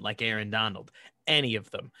lineman like Aaron Donald, any of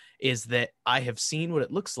them, is that I have seen what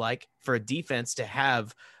it looks like for a defense to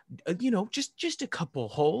have just a couple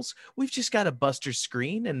holes. We've just got a buster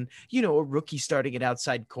screen and, a rookie starting at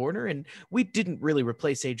outside corner. And we didn't really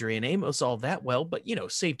replace Adrian Amos all that well, but,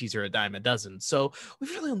 safeties are a dime a dozen. So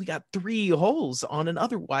we've really only got 3 holes on an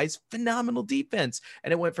otherwise phenomenal defense.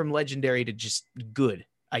 And it went from legendary to just good,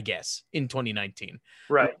 I guess, in 2019.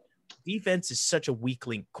 Right. Defense is such a weak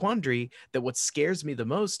link quandary that what scares me the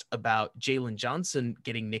most about Jalen Johnson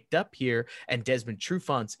getting nicked up here and Desmond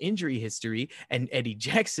Trufant's injury history and Eddie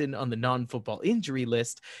Jackson on the non-football injury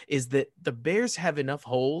list is that the Bears have enough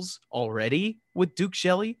holes already with Duke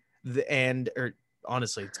Shelley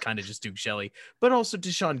honestly, it's kind of just Duke Shelley, but also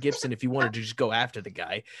Deshaun Gibson, if you wanted to just go after the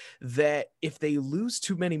guy, that if they lose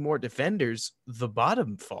too many more defenders, the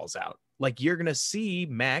bottom falls out. Like, you're going to see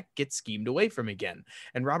Mac get schemed away from again.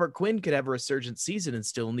 And Robert Quinn could have a resurgent season and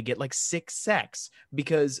still only get like 6 sacks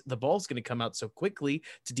because the ball's going to come out so quickly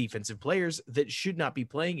to defensive players that should not be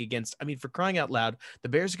playing against. I mean, for crying out loud, the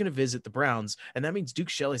Bears are going to visit the Browns, and that means Duke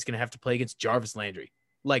Shelley's going to have to play against Jarvis Landry.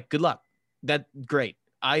 Like, good luck. Great.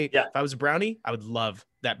 If I was a Brownie, I would love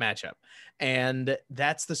that matchup. And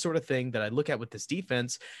that's the sort of thing that I look at with this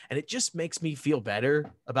defense. And it just makes me feel better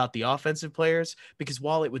about the offensive players, because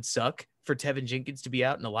while it would suck for Tevin Jenkins to be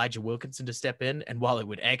out and Elijah Wilkinson to step in, and while it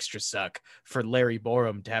would extra suck for Larry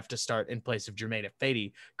Borum to have to start in place of Jermaine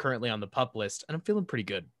Ifedi, currently on the PUP list, and I'm feeling pretty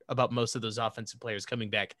good about most of those offensive players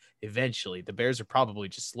coming back eventually. The Bears are probably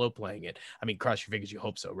just slow playing it. I mean, cross your fingers, you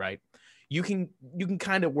hope so, right? You can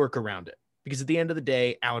kind of work around it. Because at the end of the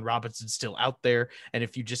day, Allen Robinson's still out there. And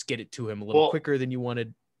if you just get it to him a little quicker than you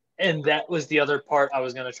wanted. And that was the other part I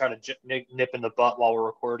was going to try to nip in the butt while we're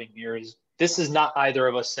recording here is this is not either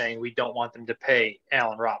of us saying we don't want them to pay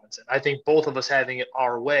Allen Robinson. I think both of us having it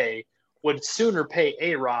our way would sooner pay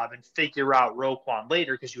A-Rob and figure out Roquan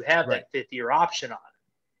later because you have that 5th-year option on it.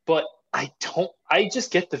 But I just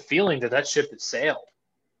get the feeling that ship has sailed.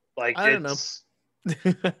 Like, I don't know.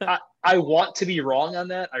 I want to be wrong on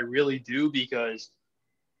that. I really do, because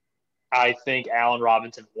I think Allen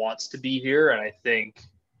Robinson wants to be here, and I think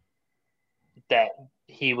that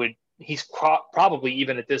he's probably,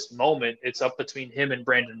 even at this moment, it's up between him and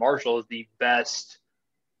Brandon Marshall as the best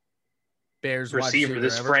Bears receiver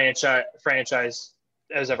this franchise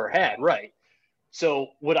has ever had. Right. So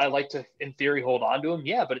would I like to, in theory, hold on to him?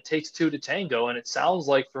 Yeah, but it takes 2 to tango. And it sounds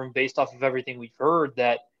like, based off of everything we've heard,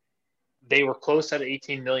 that they were close at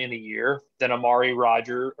 $18 million a year. Then Amari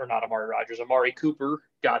Cooper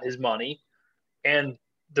got his money, and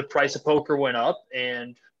the price of poker went up.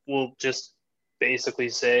 And we'll just basically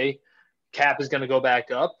say cap is going to go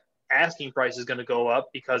back up. Asking price is going to go up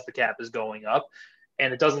because the cap is going up.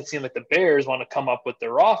 And it doesn't seem like the Bears want to come up with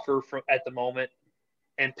their offer at the moment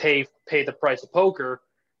and pay the price of poker.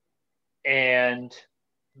 And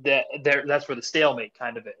that's where the stalemate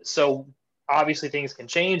kind of is. So obviously things can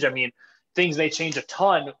change. I mean, things may change a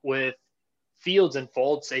ton with Fields and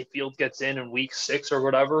Fold. Say Fields gets in week 6 or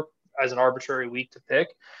whatever as an arbitrary week to pick,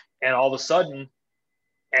 and all of a sudden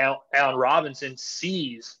Allen Robinson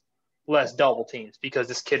sees less double teams because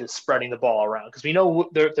this kid is spreading the ball around. Because we know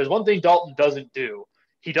there's one thing Dalton doesn't do.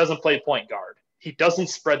 He doesn't play point guard. He doesn't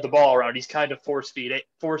spread the ball around. He's kind of force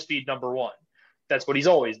feed number one. That's what he's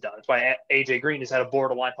always done. That's why AJ Green has had a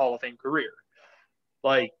borderline Hall of Fame career.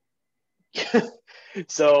 Like,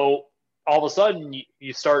 so all of a sudden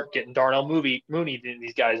you start getting Darnell Mooney and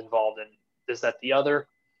these guys involved in this, that, the other.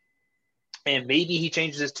 And maybe he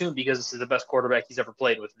changes his tune because this is the best quarterback he's ever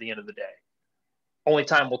played with at the end of the day. Only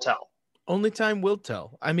time will tell. Only time will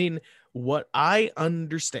tell. I mean, what I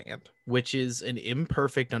understand, which is an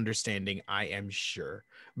imperfect understanding, I am sure.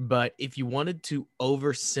 But if you wanted to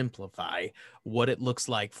oversimplify what it looks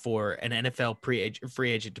like for an NFL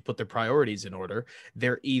free agent to put their priorities in order,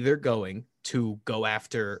 they're either going to go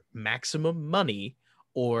after maximum money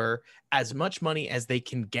or as much money as they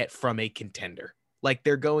can get from a contender. Like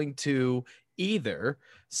they're going to either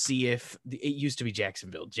see if it used to be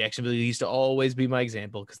Jacksonville used to always be my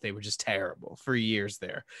example because they were just terrible for years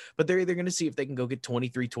there, but they're either going to see if they can go get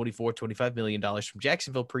 23, 24, $25 million from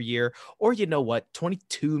Jacksonville per year, or you know what,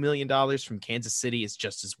 $22 million from Kansas City is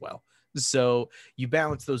just as well. So you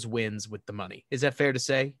balance those wins with the money. Is that fair to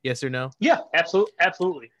say? Yes or no? Yeah,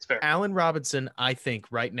 absolutely. It's fair. Allen Robinson, I think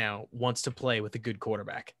right now wants to play with a good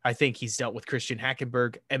quarterback. I think he's dealt with Christian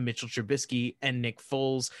Hackenberg and Mitchell Trubisky and Nick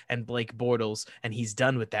Foles and Blake Bortles, and he's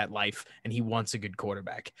done with that life, and he wants a good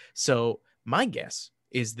quarterback. So my guess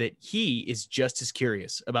is that he is just as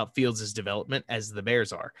curious about Fields' development as the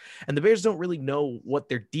Bears are. And the Bears don't really know what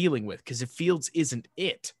they're dealing with, because if Fields isn't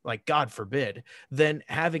it, like God forbid, then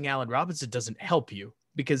having Allen Robinson doesn't help you.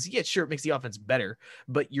 Because, yeah, sure, it makes the offense better,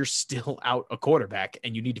 but you're still out a quarterback,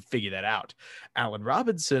 and you need to figure that out. Allen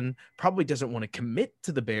Robinson probably doesn't want to commit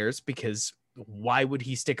to the Bears because why would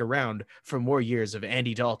he stick around for more years of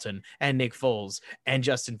Andy Dalton and Nick Foles and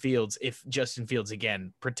Justin Fields if Justin Fields,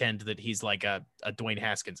 again, pretend that he's like a Dwayne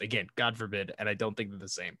Haskins? Again, God forbid, and I don't think they're the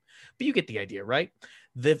same. But you get the idea, right?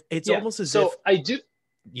 It's almost as if... I do...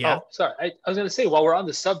 Yeah. Oh, sorry. I was going to say, while we're on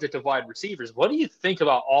the subject of wide receivers, what do you think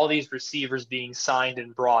about all these receivers being signed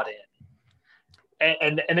and brought in?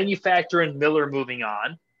 And then you factor in Miller moving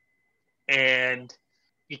on, and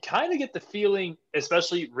you kind of get the feeling,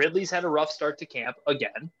 especially Ridley's had a rough start to camp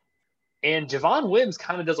again, and Javon Wims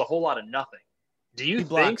kind of does a whole lot of nothing. Do you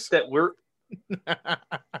think that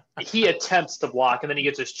he attempts to block, and then he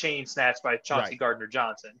gets his chain snatched by Chauncey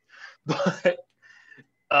Gardner-Johnson. But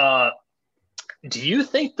do you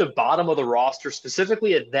think the bottom of the roster,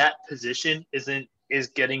 specifically at that position, is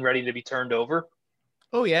getting ready to be turned over?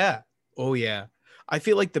 Oh, yeah. I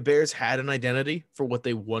feel like the Bears had an identity for what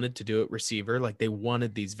they wanted to do at receiver. Like they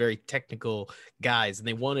wanted these very technical guys, and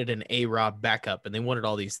they wanted an A-Rob backup, and they wanted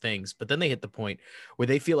all these things. But then they hit the point where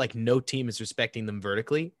they feel like no team is respecting them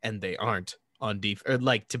vertically, and they aren't on defense. Or,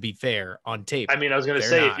 like, to be fair, on tape. I mean, I was going to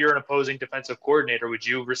say, if you're an opposing defensive coordinator, would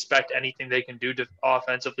you respect anything they can do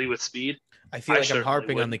offensively with speed? I feel like I'm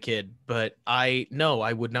harping on the kid, but I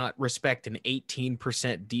would not respect an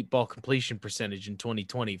 18% deep ball completion percentage in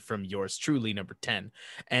 2020 from yours truly, number 10.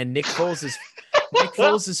 And Nick Foles'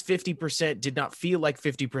 50% did not feel like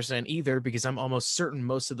 50% either, because I'm almost certain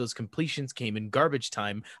most of those completions came in garbage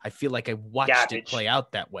time. I feel like I watched it play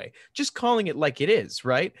out that way. Just calling it like it is,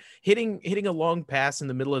 right? Hitting a long pass in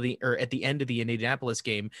the middle of at the end of the Indianapolis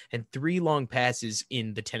game and 3 long passes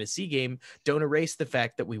in the Tennessee game don't erase the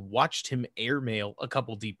fact that we watched him airmail a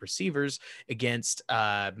couple deep receivers against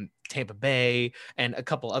Tampa Bay and a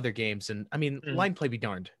couple other games. And I mean, line play be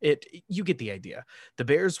darned. You get the idea. The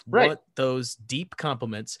Bears want those deep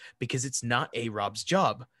compliments because it's not A-Rob's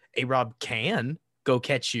job. A-Rob can go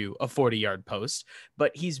catch you a 40-yard post,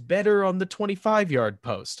 but he's better on the 25-yard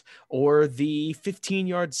post or the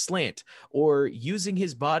 15-yard slant or using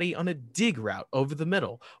his body on a dig route over the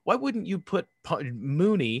middle. Why wouldn't you put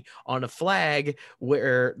Mooney on a flag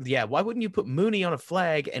why wouldn't you put Mooney on a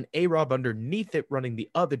flag and A-Rob underneath it running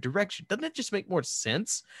the other direction? Doesn't that just make more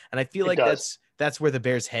sense? And I feel like that's where the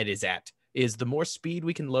Bears' head is at. Is the more speed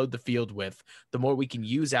we can load the field with, the more we can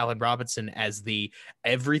use Allen Robinson as the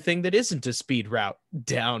everything that isn't a speed route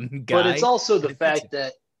down guy. But it's also the fact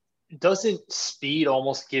that doesn't speed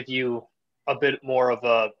almost give you a bit more of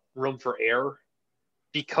a room for error?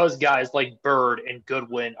 Because guys like Bird and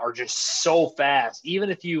Goodwin are just so fast. Even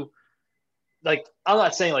if you, like, I'm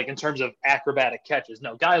not saying like in terms of acrobatic catches.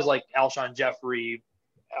 No, guys like Alshon Jeffrey,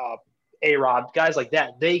 A-Rob, guys like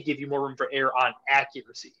that, they give you more room for error on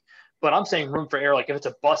accuracy. But I'm saying room for error, like if it's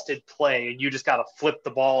a busted play and you just got to flip the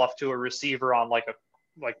ball off to a receiver on like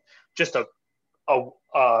just a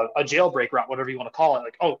jailbreak route, whatever you want to call it.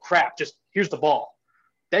 Like, oh crap, just here's the ball.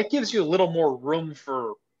 That gives you a little more room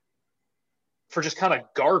for just kind of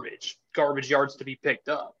garbage yards to be picked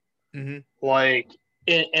up. Mm-hmm. Like,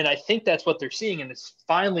 and I think that's what they're seeing, and it's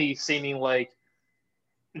finally seeming like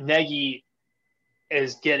Nagy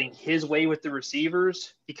is getting his way with the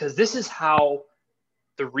receivers, because this is how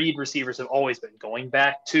the Reed receivers have always been, going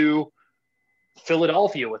back to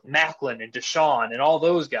Philadelphia with Macklin and Deshaun and all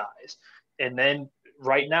those guys. And then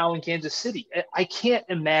right now in Kansas City, I can't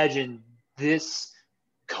imagine this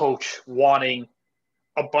coach wanting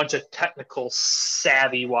a bunch of technical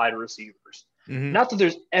savvy wide receivers. Mm-hmm. Not that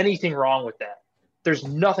there's anything wrong with that. There's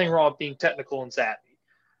nothing wrong with being technical and savvy.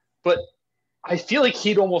 But I feel like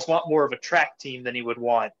he'd almost want more of a track team than he would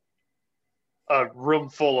want a room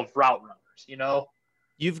full of route runners, you know?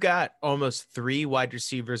 You've got almost 3 wide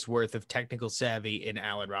receivers worth of technical savvy in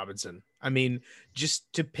Allen Robinson. I mean,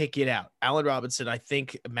 just to pick it out, Allen Robinson, I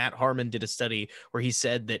think Matt Harmon did a study where he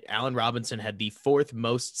said that Allen Robinson had the 4th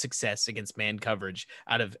most success against man coverage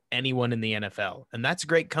out of anyone in the NFL. And that's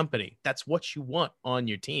great company. That's what you want on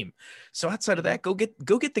your team. So outside of that, go get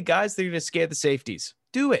the guys that are going to scare the safeties.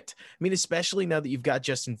 Do it. I mean, especially now that you've got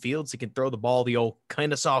Justin Fields who can throw the ball the old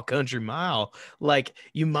Kennesaw country mile. Like,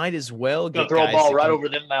 you might as well get throw a guys ball right over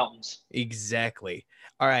them mountains. Exactly.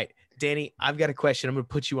 All right, Danny, I've got a question. I'm going to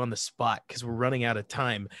put you on the spot because we're running out of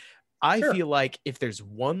time. I feel like if there's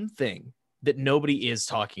one thing that nobody is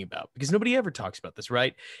talking about, because nobody ever talks about this,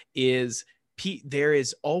 right, is there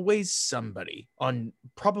is always somebody on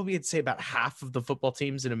probably I'd say about half of the football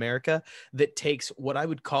teams in America that takes what I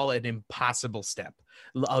would call an impossible step.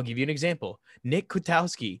 I'll give you an example. Nick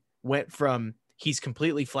Kwiatkowski went from he's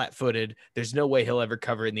completely flat-footed. There's no way he'll ever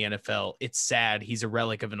cover in the NFL. It's sad. He's a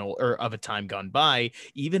relic of of a time gone by,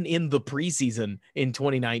 even in the preseason in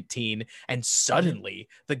 2019. And suddenly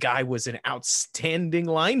the guy was an outstanding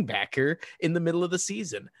linebacker in the middle of the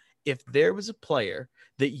season. If there was a player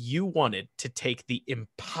that you wanted to take the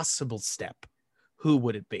impossible step, who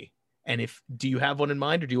would it be? And do you have one in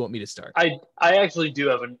mind, or do you want me to start? I actually do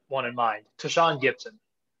have one in mind. Tashawn Gibson.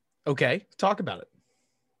 Okay, talk about it.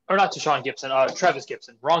 Or not Tashawn Gibson, Trevis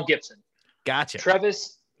Gibson. Ron Gibson. Gotcha.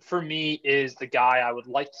 Trevis, for me, is the guy I would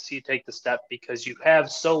like to see take the step, because you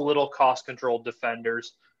have so little cost-controlled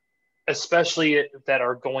defenders, especially that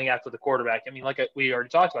are going after the quarterback. I mean, like we already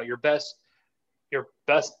talked about, your best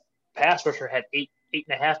pass rusher had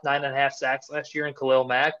 9.5 sacks last year in Khalil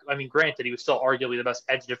Mack. I mean, granted, he was still arguably the best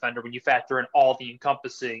edge defender when you factor in all the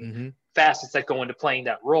encompassing facets that go into playing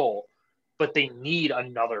that role. But they need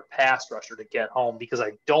another pass rusher to get home, because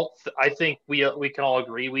I think we can all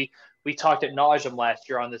agree. We talked ad nauseum last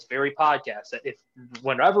year on this very podcast that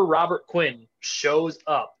whenever Robert Quinn shows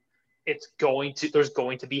up, there's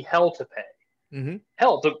going to be hell to pay. Mm-hmm.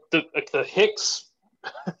 Hell, the Hicks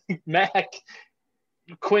Mack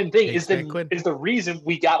Quinn thing is the reason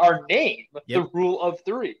we got our name, the Rule of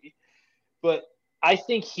 3. But I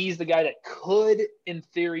think he's the guy that could, in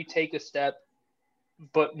theory, take a step,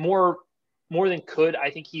 but more than could, I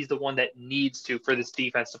think he's the one that needs to, for this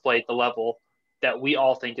defense to play at the level that we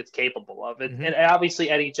all think it's capable of. And obviously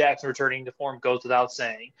Eddie Jackson returning to form goes without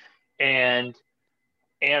saying, and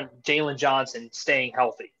Jalen Johnson staying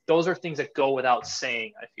healthy. Those are things that go without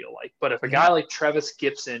saying, I feel like. But if a guy like Trevis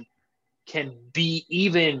Gibson can be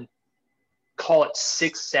even, call it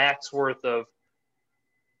 6 sacks worth of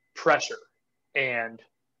pressure and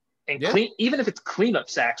clean, even if it's cleanup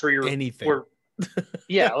sacks where you're anything,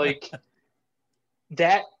 like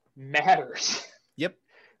that matters. Yep.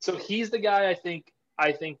 So he's the guy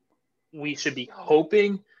I think we should be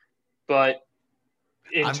hoping, but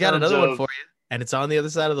I've got another one for you, and it's on the other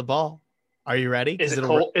side of the ball. Are you ready? Is it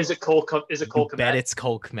Cole Kmet? Bet it's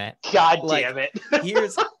Cole Kmet. God damn it.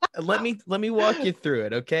 Let me walk you through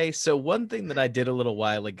it, okay? So one thing that I did a little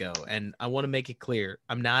while ago, and I want to make it clear,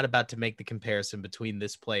 I'm not about to make the comparison between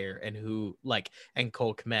this player and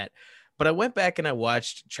Cole Kmet, but I went back and I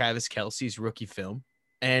watched Travis Kelce's rookie film,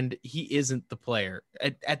 and he isn't the player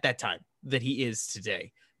at that time that he is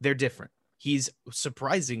today. They're different. He's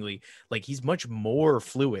surprisingly, he's much more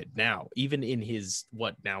fluid now, even in his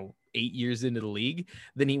 8 years into the league,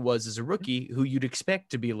 than he was as a rookie, who you'd expect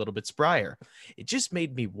to be a little bit sprier. It just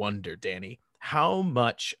made me wonder, Danny, how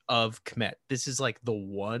much of Kmet, this is the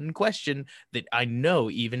one question that I know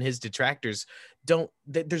even his detractors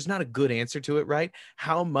there's not a good answer to it, right?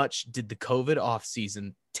 How much did the COVID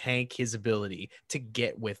offseason tank his ability to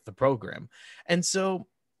get with the program? And so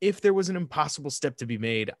if there was an impossible step to be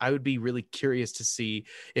made, I would be really curious to see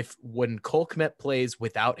if when Cole Kmet plays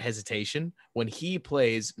without hesitation, when he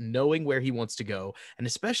plays knowing where he wants to go, and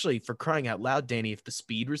especially for crying out loud, Danny, if the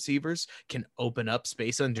speed receivers can open up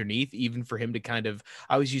space underneath, even for him to kind of,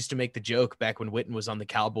 I always used to make the joke back when Witten was on the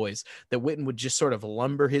Cowboys, that Witten would just sort of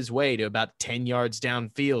lumber his way to about 10 yards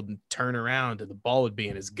downfield and turn around and the ball would be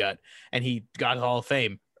in his gut. And he got Hall of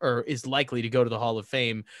Fame, or is likely to go to the Hall of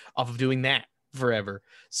Fame off of doing that forever.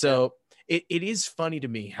 So it is funny to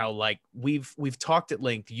me how, like, we've talked at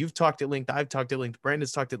length, you've talked at length, I've talked at length,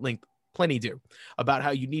 Brandon's talked at length, plenty do, about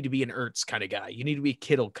how you need to be an Ertz kind of guy, you need to be a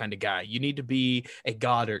Kittle kind of guy, you need to be a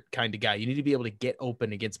Goddard kind of guy, you need to be able to get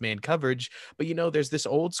open against man coverage. But you know, there's this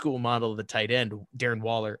old school model of the tight end, Darren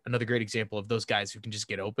Waller, another great example of those guys who can just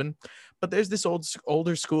get open. But there's this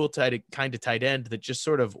older school kind of tight end that just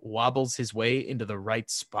sort of wobbles his way into the right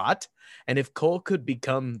spot. And if Cole could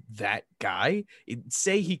become that guy,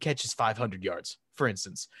 say he catches 500 yards, for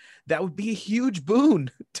instance, that would be a huge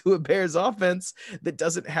boon to a Bears offense that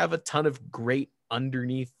doesn't have a ton of great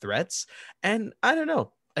underneath threats. And I don't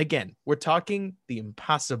know, again, we're talking the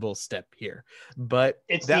impossible step here, but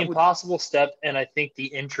it's the impossible step. And I think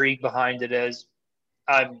the intrigue behind it is,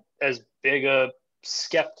 I'm as big a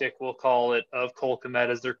skeptic, we'll call it, of Cole Kmet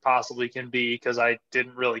as there possibly can be, because I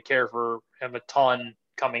didn't really care for him a ton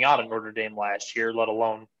coming out of Notre Dame last year, let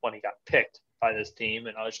alone when he got picked by this team.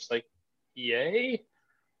 And I was just like, yay?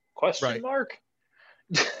 Question mark.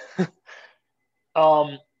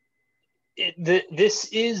 This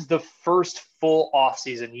is the first full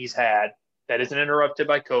offseason he's had that isn't interrupted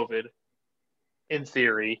by COVID. In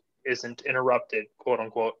theory, isn't interrupted, quote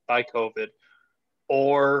unquote, by COVID,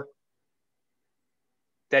 or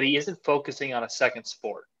that he isn't focusing on a second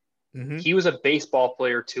sport. Mm-hmm. He was a baseball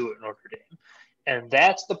player too at Notre Dame. And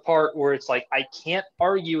that's the part where it's like, I can't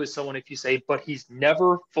argue with someone if you say, but he's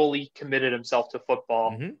never fully committed himself to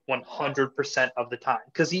football 100% of the time.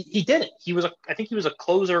 Because he didn't. I think he was a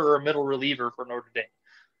closer or a middle reliever for Notre Dame.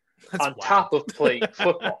 That's on wild. Top of playing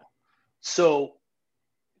football. So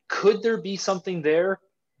could there be something there?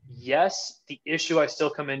 Yes. The issue I still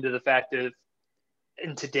come into the fact of,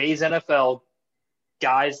 in today's NFL,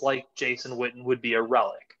 guys like Jason Witten would be a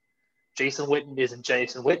relic. Jason Witten isn't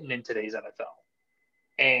Jason Witten in today's NFL.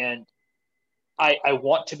 And I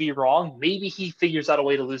want to be wrong. Maybe he figures out a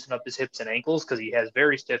way to loosen up his hips and ankles, because he has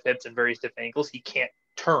very stiff hips and very stiff ankles. He can't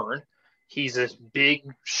turn. He's this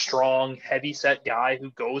big, strong, heavy-set guy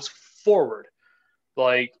who goes forward.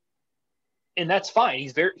 And that's fine.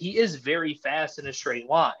 He is very fast in a straight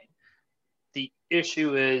line. The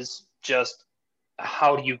issue is just,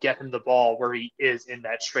 how do you get him the ball where he is in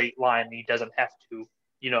that straight line and he doesn't have to,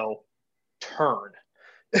 turn.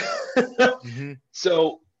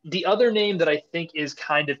 So the other name that I think is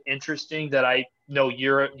kind of interesting that I know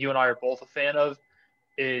you and I are both a fan of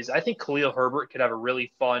is, I think Khalil Herbert could have a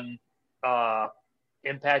really fun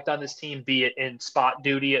impact on this team, be it in spot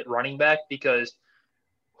duty at running back, because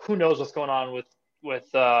who knows what's going on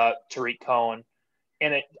with Tariq Cohen.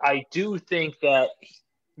 And I do think that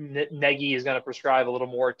Nagy is going to prescribe a little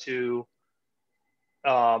more to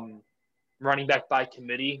running back by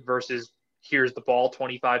committee versus, here's the ball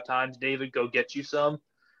 25 times, David, go get you some.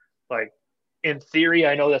 In theory,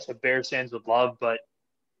 I know that's what Bears fans would love, but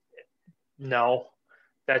no,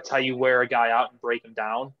 that's how you wear a guy out and break him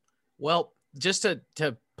down. Well, just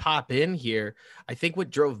to pop in here, I think what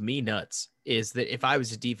drove me nuts is that if I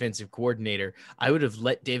was a defensive coordinator, I would have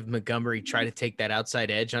let David Montgomery try to take that outside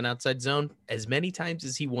edge on outside zone as many times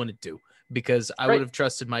as he wanted to, because I would have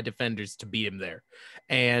trusted my defenders to beat him there.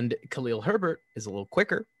 And Khalil Herbert is a little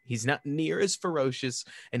quicker. He's not near as ferocious,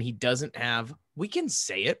 and he doesn't have, we can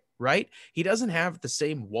say it, right? He doesn't have the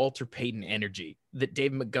same Walter Payton energy that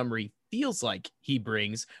David Montgomery feels like he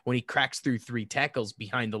brings when he cracks through 3 tackles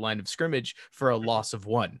behind the line of scrimmage for a loss of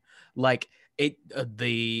 1. The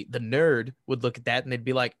nerd would look at that and they'd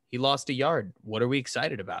be like, he lost a yard. What are we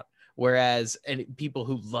excited about? Whereas, and people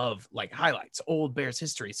who love highlights, old Bears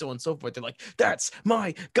history, so on and so forth, they're like, that's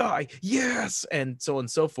my guy. Yes. And so on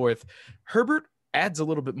and so forth. Herbert adds a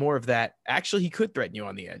little bit more of that. Actually, he could threaten you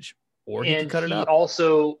on the edge, or he can cut it up.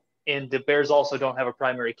 And the Bears also don't have a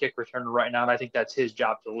primary kick returner right now. And I think that's his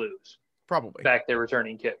job to lose. Probably. Back there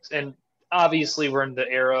returning kicks. And obviously we're in the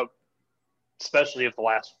era, especially of the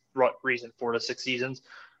last recent 4 to 6 seasons,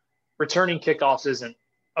 returning kickoffs isn't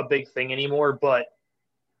a big thing anymore, but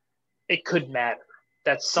it could matter.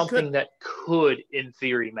 That's something that could, in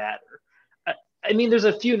theory, matter. I mean, there's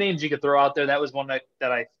a few names you could throw out there. That was one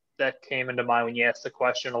that came into mind when you asked the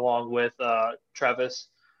question, along with Travis.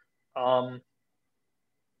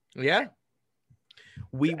 Yeah.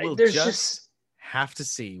 We will have to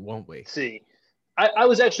see, won't we? See. I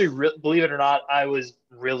was actually, believe it or not, I was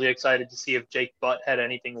really excited to see if Jake Butt had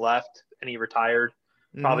anything left, and he retired,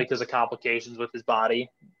 probably because of complications with his body,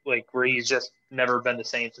 like where he's just never been the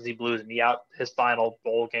same since he blew his knee out his final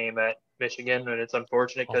bowl game at Michigan, and it's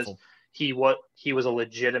unfortunate because he was a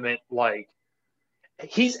legitimate, like,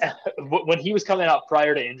 when he was coming out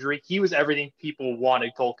prior to injury, he was everything people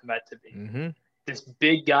wanted Cole Kmet to be. This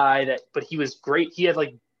big guy but he was great. He had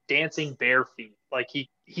like dancing bare feet. Like he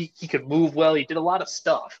could move well. He did a lot of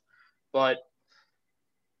stuff, but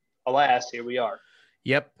alas, here we are.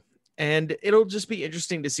 Yep. And it'll just be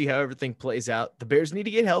interesting to see how everything plays out. The Bears need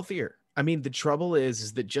to get healthier. I mean, the trouble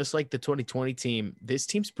is that just like the 2020 team, this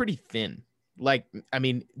team's pretty thin. Like, I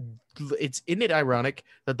mean, isn't it ironic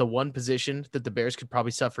that the one position that the Bears could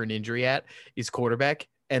probably suffer an injury at is quarterback,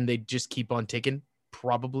 and they just keep on ticking?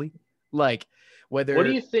 Probably. Like, whether. What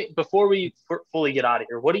do you think, before we fully get out of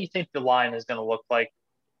here, what do you think the line is going to look like,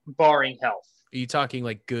 barring health? Are you talking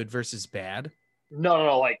like good versus bad?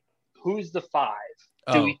 No. Like, who's the 5?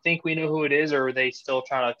 Do we think we know who it is, or are they still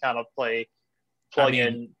trying to kind of plug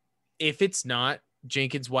in? If it's not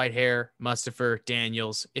Jenkins, Whitehair, Mustipher,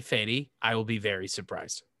 Daniels, if any, I will be very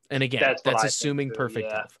surprised. And again, that's assuming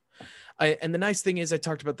perfect health. And the nice thing is, I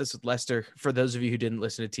talked about this with Lester. For those of you who didn't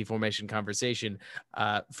listen to T Formation Conversation,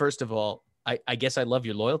 first of all, I guess I love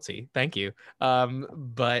your loyalty. Thank you.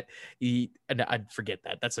 But I'd forget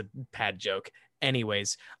that. That's a bad joke.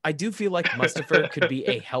 Anyways, I do feel like Mustipher could be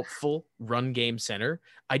a helpful run game center.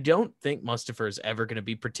 I don't think Mustipher is ever going to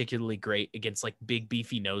be particularly great against like big,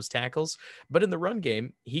 beefy nose tackles, but in the run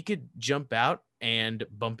game, he could jump out and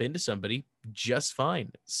bump into somebody just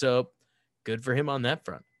fine. So good for him on that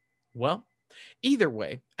front. Well, either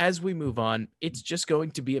way, as we move on, it's just going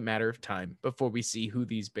to be a matter of time before we see who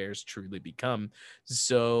these Bears truly become.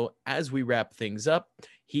 So as we wrap things up,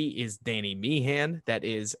 he is Danny Meehan. That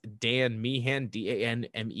is Dan Meehan,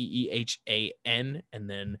 DANMEEHAN. And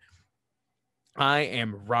then I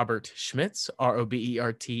am Robert Schmitz,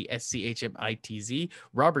 ROBERTSCHMITZ,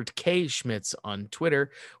 Robert K. Schmitz on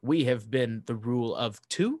Twitter. We have been The Rule of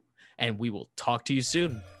Two, and we will talk to you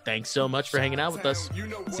soon. Thanks so much for hanging out with us.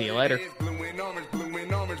 See you later.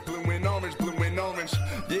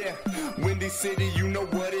 Yeah, Windy City, you know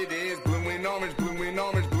what it is. Blue and orange, blue and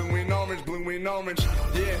orange, blue and orange, blue and orange.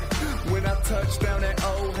 Yeah, when I touch down that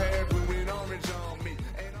old hair, blue and orange on me.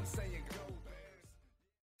 And I'm saying go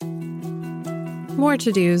Bears. More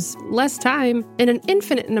to-dos, less time, and an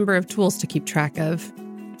infinite number of tools to keep track of.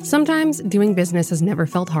 Sometimes doing business has never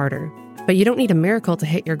felt harder, but you don't need a miracle to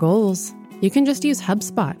hit your goals. You can just use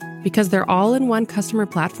HubSpot, because their all-in-one customer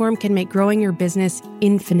platform can make growing your business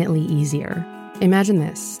infinitely easier. Imagine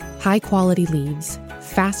this: high-quality leads,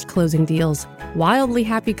 fast closing deals, wildly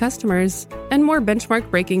happy customers, and more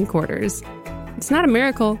benchmark-breaking quarters. It's not a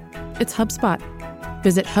miracle, it's HubSpot.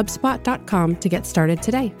 Visit HubSpot.com to get started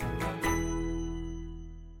today.